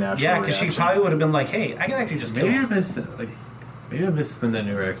perfectly natural. Yeah, because she reaction. probably would have been like, "Hey, I can actually just kill Maybe I him." missed it. Like, maybe I missed some of the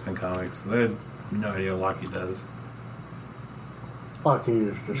newer X-Men comics. I had no idea what Lockheed does. Lockheed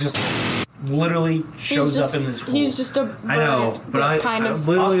is just. Just literally shows up in this. He's just a bird. I know, but I kind of.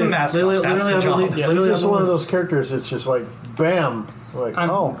 literally, Awesome mascot. literally, That's literally, the job. literally, Yeah. literally He's just one of literally- those characters. It's just like, bam, like, I'm-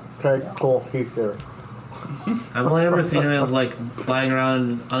 oh, okay, cool, he's there. I've only ever seen him like flying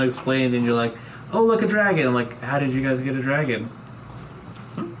around unexplained, and you're like, "Oh, look, a dragon!" I'm like, "How did you guys get a dragon?"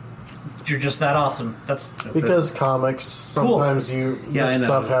 You're just that awesome. That's Because comics, sometimes Yeah, I know.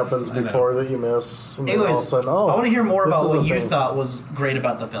 stuff happens I know. before that you miss, and then all of a Anyways, sudden, oh, I want to hear more this about is a what you thing. thought was great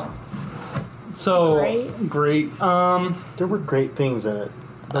about the film. So Great. There were great things in it.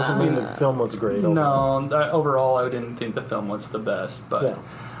 Doesn't mean the film was great. overall. No, overall, I didn't think the film was the best, but Yeah.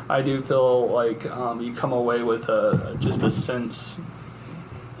 I do feel like you come away with just a sense,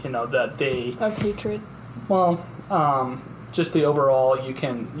 that they, Of hatred. well, just the overall, you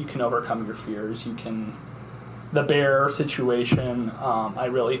can overcome your fears. You can, the bear situation. I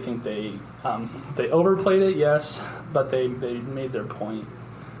really think they overplayed it, yes, but they made their point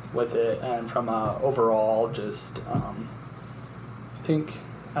with it, and from overall, just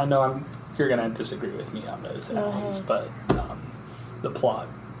I know you're gonna disagree with me on this, Alex, but the plot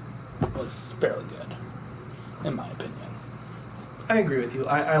was fairly good, in my opinion. I agree with you.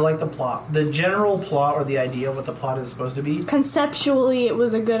 I like the plot. The general plot or the idea of what the plot is supposed to be. Conceptually, it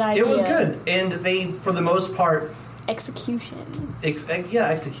was a good idea. It was good, and they, for the most part, Execution.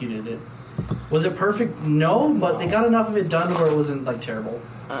 executed it. Was it perfect? No, but they got enough of it done where it wasn't like terrible.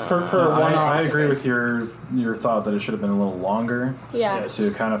 For one I agree with your thought that it should have been a little longer Yeah.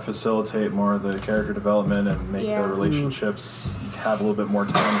 to kind of facilitate more of the character development and make Yeah. the relationships have a little bit more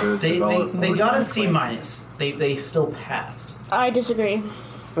time to They develop. they more got a organically. C minus. They still passed. I disagree.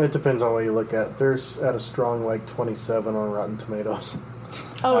 It depends on what you look at. There's at a strong like 27 on Rotten Tomatoes.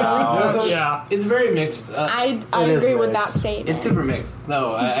 Oh, really? Yeah. It's very mixed. I It is agree with that mixed. statement. It's super mixed.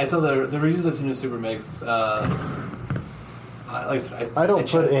 No, I saw the reviews I've seen are super mixed. Like I said, I don't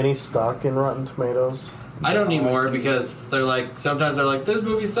checked. put any stock in Rotten Tomatoes. I don't anymore because they're like sometimes they're like this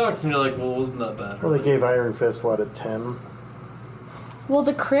movie sucks and you're like, well, wasn't that bad? Well, they gave Iron Fist what, a 10? Well,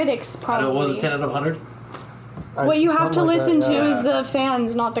 the critics I probably. don't, was it 10 out of 100? What you have to Something like listen that, to yeah. is the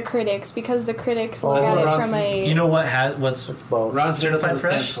fans, not the critics, because the critics look Oh, at it Ron- from a. You know what's It's both. Ron Certified certified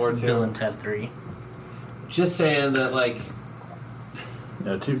stands fresh? for too. Bill and Ted 3. Just saying that like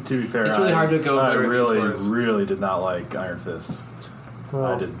Yeah, to be fair, It's really hard to go I by review really, scores. really did not like Iron Fist. Well,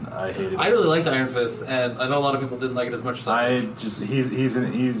 I hated it. I really liked Iron Fist and I know a lot of people didn't like it as much as I I did. just he's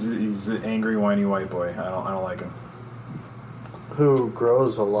an angry whiny white boy. I don't like him. who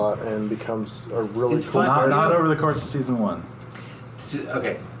grows a lot and becomes a really It's cool fun. Not character. over the course of season 1.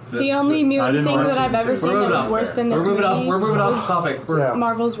 Okay, The only mutant didn't thing watch that I've season ever two. seen We're that moving was off worse there. than this We're moving movie off. We're moving off was the topic. Yeah.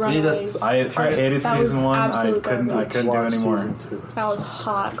 Marvel's We need to- Runaways. I hated That was season 1. I absolute couldn't garbage. do Watch anymore. season 2. That was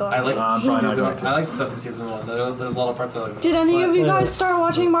hot. Going I like I'm probably not going to. I like stuff in season 1. There's a lot of parts I like. Did any of you Yeah. guys start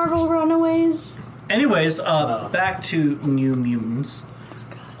watching Marvel Runaways? Anyways, back to New Mutants. It's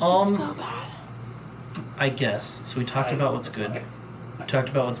good. Um, It's so bad. I guess. So we talked about what's good. We talked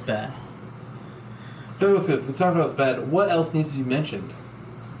about what's bad. So what's good? We talked about what's bad. What else needs to be mentioned?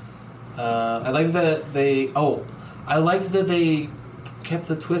 I like that they. Oh, I liked that they kept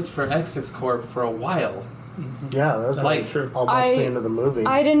the twist for X6 Corp for a while. Yeah, that's Like, almost the end of the movie.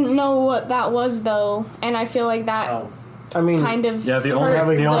 I didn't know what that was though, and I feel like that Oh. I mean, kind of Yeah, the only hurt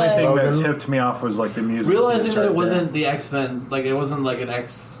Having the only the- thing that Logan. tipped me off was like the music. Realizing that it right wasn't the X-Men, like it wasn't like an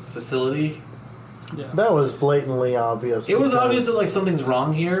X facility. that was blatantly obvious. It was because- obvious that like something's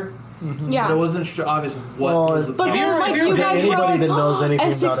wrong here, yeah. but it wasn't obvious what Well, was the But problem. then, like, you're you guys were anybody like, that knows anything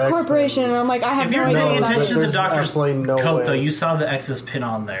Essex about Corporation, and I'm like, I have If no you're idea paying what that attention to is. the There's doctor's absolutely no coat, way. though, you saw the X's pin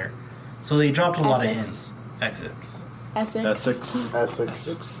on there. So they dropped a lot of Essex. hints. Essex. Essex. Essex.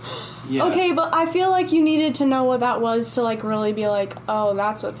 Essex. Yeah. Okay, but I feel like you needed to know what that was to like really be like, oh,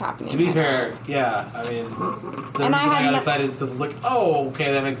 that's what's happening. To be right fair, yeah, I mean, the And I reason I had got no- excited is because I was like, oh,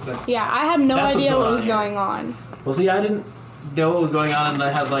 okay, that makes sense. now. Yeah, I had no That's what's idea going what on was here. going on. Well, see, I didn't know what was going on, and I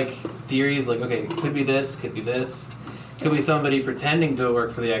had like theories, like, okay, could be this, could be this, could be somebody pretending to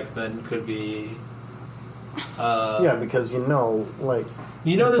work for the X-Men, could be. Yeah, because like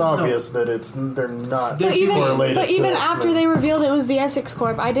You know it's this. obvious that they're not They're But even, correlated. but to even X-Men. after they revealed it was the Essex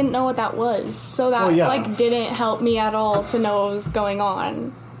Corp, I didn't know what that was. So that Well, yeah. like didn't help me at all to know what was going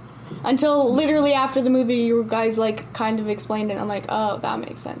on. Until literally after the movie, you guys like kind of explained it. I'm like, oh, that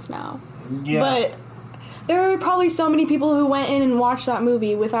makes sense now. Yeah. But there are probably so many people who went in and watched that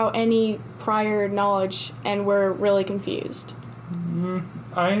movie without any prior knowledge and were really confused.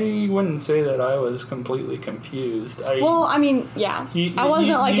 I wouldn't say that I was completely confused. Well, I mean, yeah. I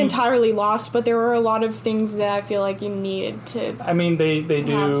wasn't like you- entirely lost, but there were a lot of things that I feel like you needed to. I mean, they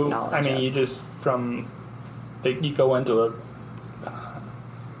do. knowledge I mean, of. you just you go into a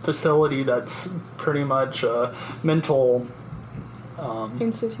facility that's pretty much a mental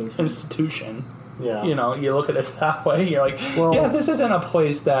institution. Yeah. You know, you look at it that way. You're like, Well- yeah, this isn't a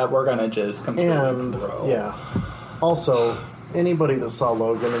place that we're gonna just completely And throw. yeah, also anybody that saw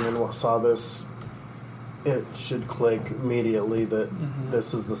Logan and then saw this, it should click immediately that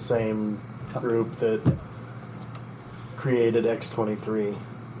this is the same group that created X-23.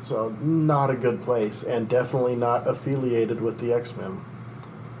 So not a good place, and definitely not affiliated with the X-Men,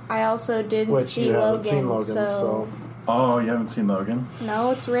 I also didn't which see you Logan, haven't seen Logan. so So Oh, you haven't seen Logan?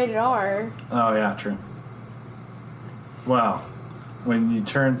 no, it's rated R. Oh yeah, true. Wow. When you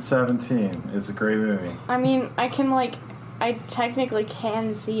turn 17, it's a great movie. I mean, I technically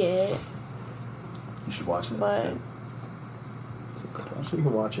can see it, You should watch it. but It's she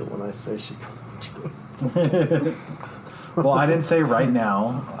can watch it when I say she can watch it. good. Well, I didn't say right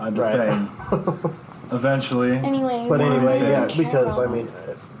now. I'm just Right. saying. Eventually. anyways. But One of anyway, these yeah, days. because I mean,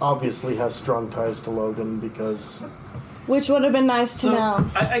 it obviously has strong ties to Logan because Which would have been nice to So know.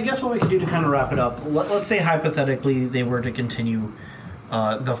 I guess what we could do to kind of wrap it up, let's say hypothetically they were to continue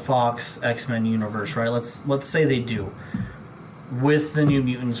the Fox X-Men universe, right? Let's say they do. With the New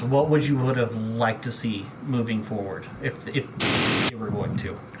Mutants, what would you would have liked to see moving forward if they were going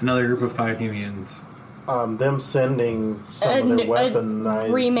to? Another group of 5 New Mutants. them sending some A of their n- a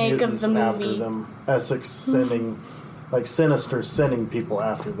weaponized remake of mutants the after movie. them. Essex sending, like Sinister sending people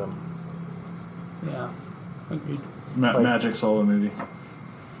after them. Yeah. Agreed. Magic Solo movie.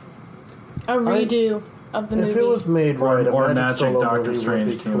 A redo of the movie. If it was made right, Or a Magic Solo Doctor movie would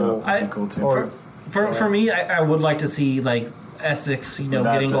Strange be team cool. up. That'd be cool too. Or For me, I would like to see like Essex, That's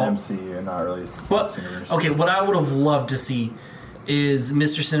getting an all. MCU, not really. What? Universe. Okay, what I would have loved to see is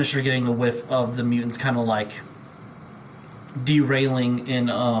Mr. Sinister getting a whiff of the mutants, kind of like derailing and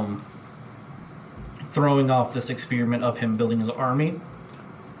throwing off this experiment of him building his army.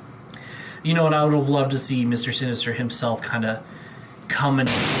 You know, and I would have loved to see Mr. Sinister himself kind of come in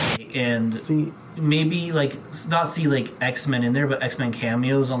and see, maybe like not see like X-Men in there, but X-Men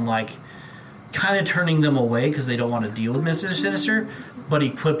cameos on like kind of turning them away because they don't want to deal with Mr. Sinister, but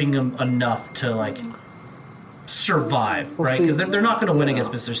equipping them enough to like survive, Well, right? see, Because they're not going to win yeah.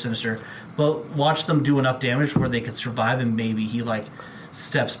 against Mr. Sinister, but watch them do enough damage where they could survive, and maybe he like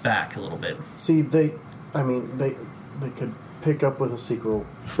steps back a little bit. see, they could pick up with a sequel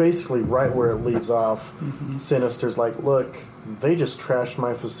basically right where it leaves off. Sinister's like, look, they just trashed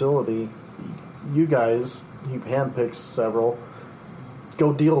my facility. You guys, he handpicks several,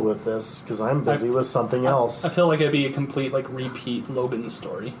 go deal with this because I'm busy with something else. I feel like it'd be a complete like repeat Logan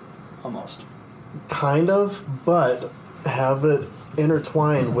story, almost. Kind of, but have it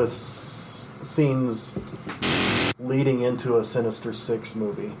intertwined with scenes leading into a Sinister Six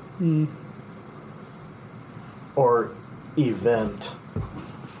movie or event.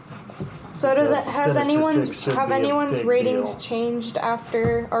 So Because has Sinister Six should be a anyone's big ratings deal. changed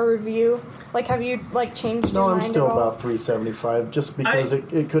after our review? Like, have you like changed No, your I'm mind still at all? about 375, just because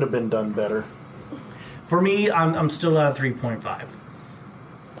it could have been done better. For me, I'm still at a 3.5.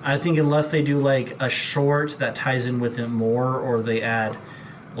 I think unless they do like a short that ties in with it more, or they add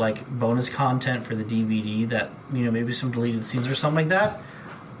like bonus content for the DVD that maybe some deleted scenes or something like that,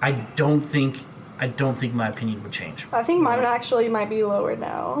 I don't think my opinion would change. I think mine actually might be lower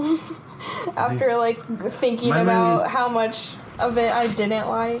now. After like thinking Mine might about be- how much of it I didn't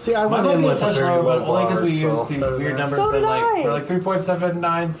like. See, I Mine went might in be a with a touch very lower, low but only because bar, we so use these weird numbers So that did like I. we're like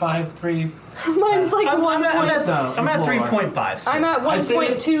 3.79553. Mine's like I'm one at point. I'm at It's lower. 3.5. still. I'm at I say-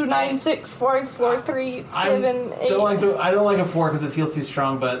 1.2964437 I don't like a 4 because it feels too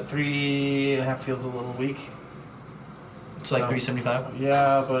strong, but 3.5 feels a little weak. It's like 375.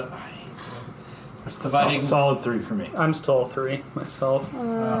 Yeah, but it's dividing. Solid 3 for me. I'm still a 3 myself.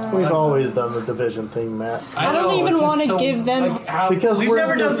 We've always done the division thing, Matt. I don't even it's just wanna give them- like, how, Because We've we're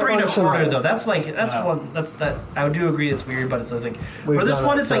never done 3 to 4 dysfunctional. though. That's like No. that. I do agree it's weird, but it's like We've for this done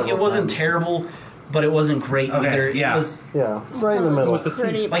one, it it's like it several wasn't times. terrible, but it wasn't great Okay, either. yeah. It was Yeah, right in the middle. With the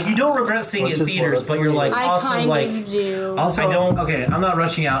pretty. like you don't regret seeing Which it in is what theaters, a but you're like I also kind like of do. Also, I don't- Okay, I'm not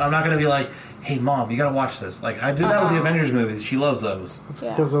rushing out. I'm not going to be like, "Hey, Mom, you got to watch this." Like I did that with the Avengers movies. She loves those. It's Yeah.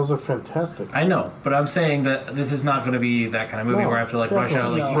 because those are fantastic. I know, but I'm saying that this is not going to be that kind of movie No, where I have to like rush out.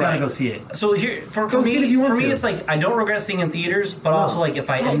 definitely Like not. you got to Right. go see it. So here for Go see it me, if you want for me, to. it's like I don't regret seeing it in theaters, but also like if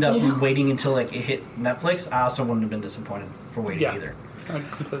I end up waiting until like it hit Netflix, I also wouldn't have been disappointed for waiting Yeah. either. I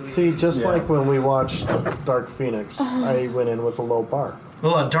completely See, just Yeah. like when we watched Dark Phoenix, I went in with a low bar.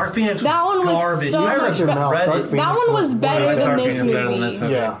 Well, Dark Phoenix, That one was garbage. so I much read better. Reddit. Dark Phoenix That one was better Dark than Phoenix this better than this movie.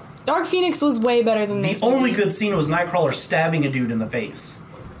 movie. Yeah. Dark Phoenix was way better than The this only movie. good scene was Nightcrawler stabbing a dude in the face.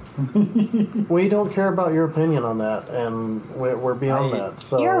 We don't care about your opinion on that, and we're beyond that.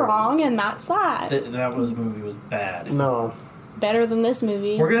 So You're wrong, and that's that. That movie was bad. No, Better than this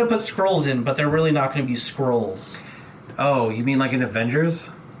movie. We're gonna put scrolls in, but they're really not gonna be scrolls. Oh, you mean like in Avengers?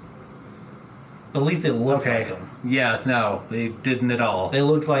 At least they look Okay. like them. Yeah, no, they didn't at all. They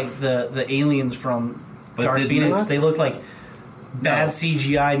looked like the aliens from But Dark didn't Phoenix. what? They looked like bad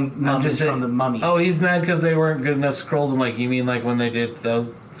CGI mummies saying- from the Mummy. Oh, he's mad because they weren't good enough scrolls. I'm like, you mean like when they did those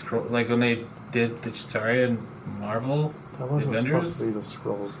scroll, like when they did the Chitauri and Marvel that wasn't Avengers? supposed to be the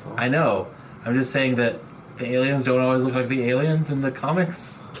scrolls, though. I know. I'm just saying that the aliens don't always look like the aliens in the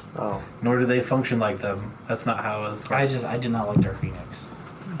comics, Oh, nor do they function like them. That's not how it works. I did not like Dark Phoenix.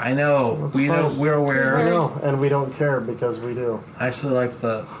 I know. That's We know. fine. We're I aware. know, and we don't care because we do. I actually liked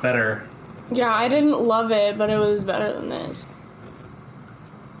the better. Yeah, I didn't love it, but it was better than this.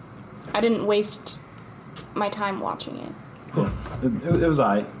 I didn't waste my time watching it. It was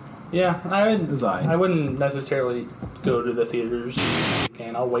I. Yeah, I would. was I. I wouldn't necessarily go to the theaters,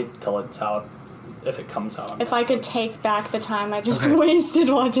 and I'll wait till it's out if it comes out. On If I could Netflix. take back the time I just Okay. wasted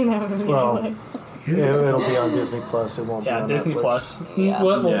watching that movie. Well, anyway. It'll be on Disney Plus. It won't be Yeah, on Disney Netflix. Plus. Yeah.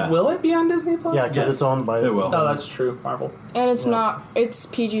 Will, will it be on Disney Plus? Yeah, because Yes. it's owned by. It will. Oh, that's true. Marvel. And it's Yeah. not. It's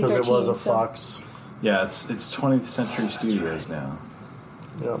PG-13. Because it was a so. Fox. Yeah, it's 20th Century Studios now.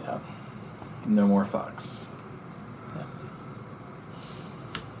 Yep. Yeah. No more Fox.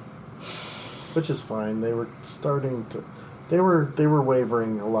 Which is fine. They were starting to. They were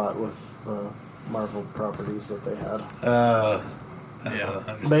wavering a lot with the Marvel properties that they had.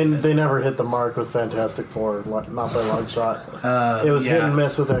 They never hit the mark with Fantastic Four, not by a long shot. It was hit and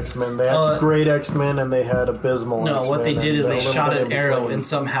miss with X-Men. They had great X-Men and they had abysmal No, X-Men. what they did is and they a little shot bit an in arrow between. and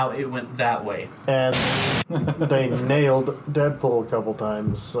somehow it went that way. And they nailed Deadpool a couple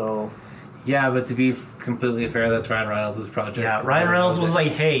times. So Yeah, but to be completely fair, that's Ryan Reynolds' project. Yeah, Ryan Reynolds was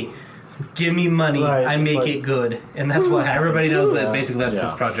like, "Hey, give me money, Right, I it's make like- it good," and that's what happened. Everybody knows that Yeah. basically that's his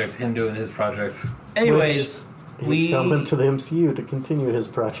Yeah. project, him doing his project. Anyways, he's coming to the MCU to continue his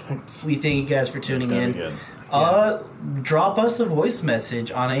projects. we thank you guys for tuning It's gonna in. be good. Drop us a voice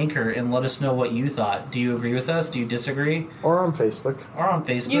message on Anchor and let us know what you thought. Do you agree with us? Do you disagree? Or on Facebook. Or on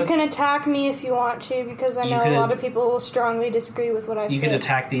Facebook. You can attack me if you want to, because I You know could- a lot of people will strongly disagree with what I've You said. can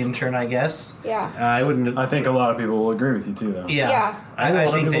attack the intern, I guess. Yeah. I wouldn't. I think a lot of people will agree with you too, though. Yeah. Yeah. I know a lot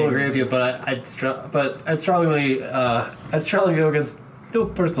of think people they agree with you, but I'd strongly go against no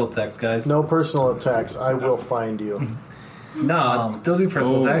personal attacks, guys. No personal attacks. I will find you. No, don't do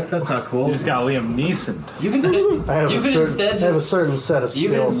personal attacks. That's not cool. You just got Liam Neeson. You can. I have, You a can certain, instead I have a just. certain set of You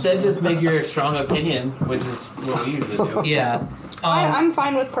can skills. instead just make your strong opinion, which is what we usually do. Yeah. I'm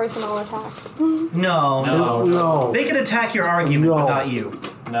fine with personal attacks. No. No. They can attack your argument, No. but not you.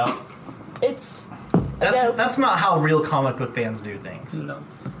 No. It's That's not how real comic book fans do things. No.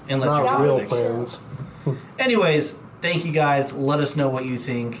 Unless Not you're real toxic. fans. Anyways, thank you guys. Let us know what you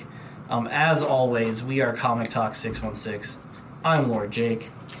think. As always, we are Comic Talk 616. I'm Lord Jake.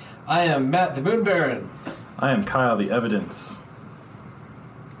 I am Matt the Moon Baron. I am Kyle the Evidence.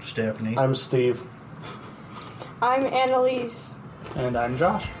 Stephanie. I'm Steve. I'm Annalise. And I'm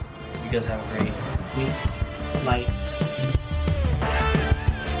Josh. You guys have a great week, night,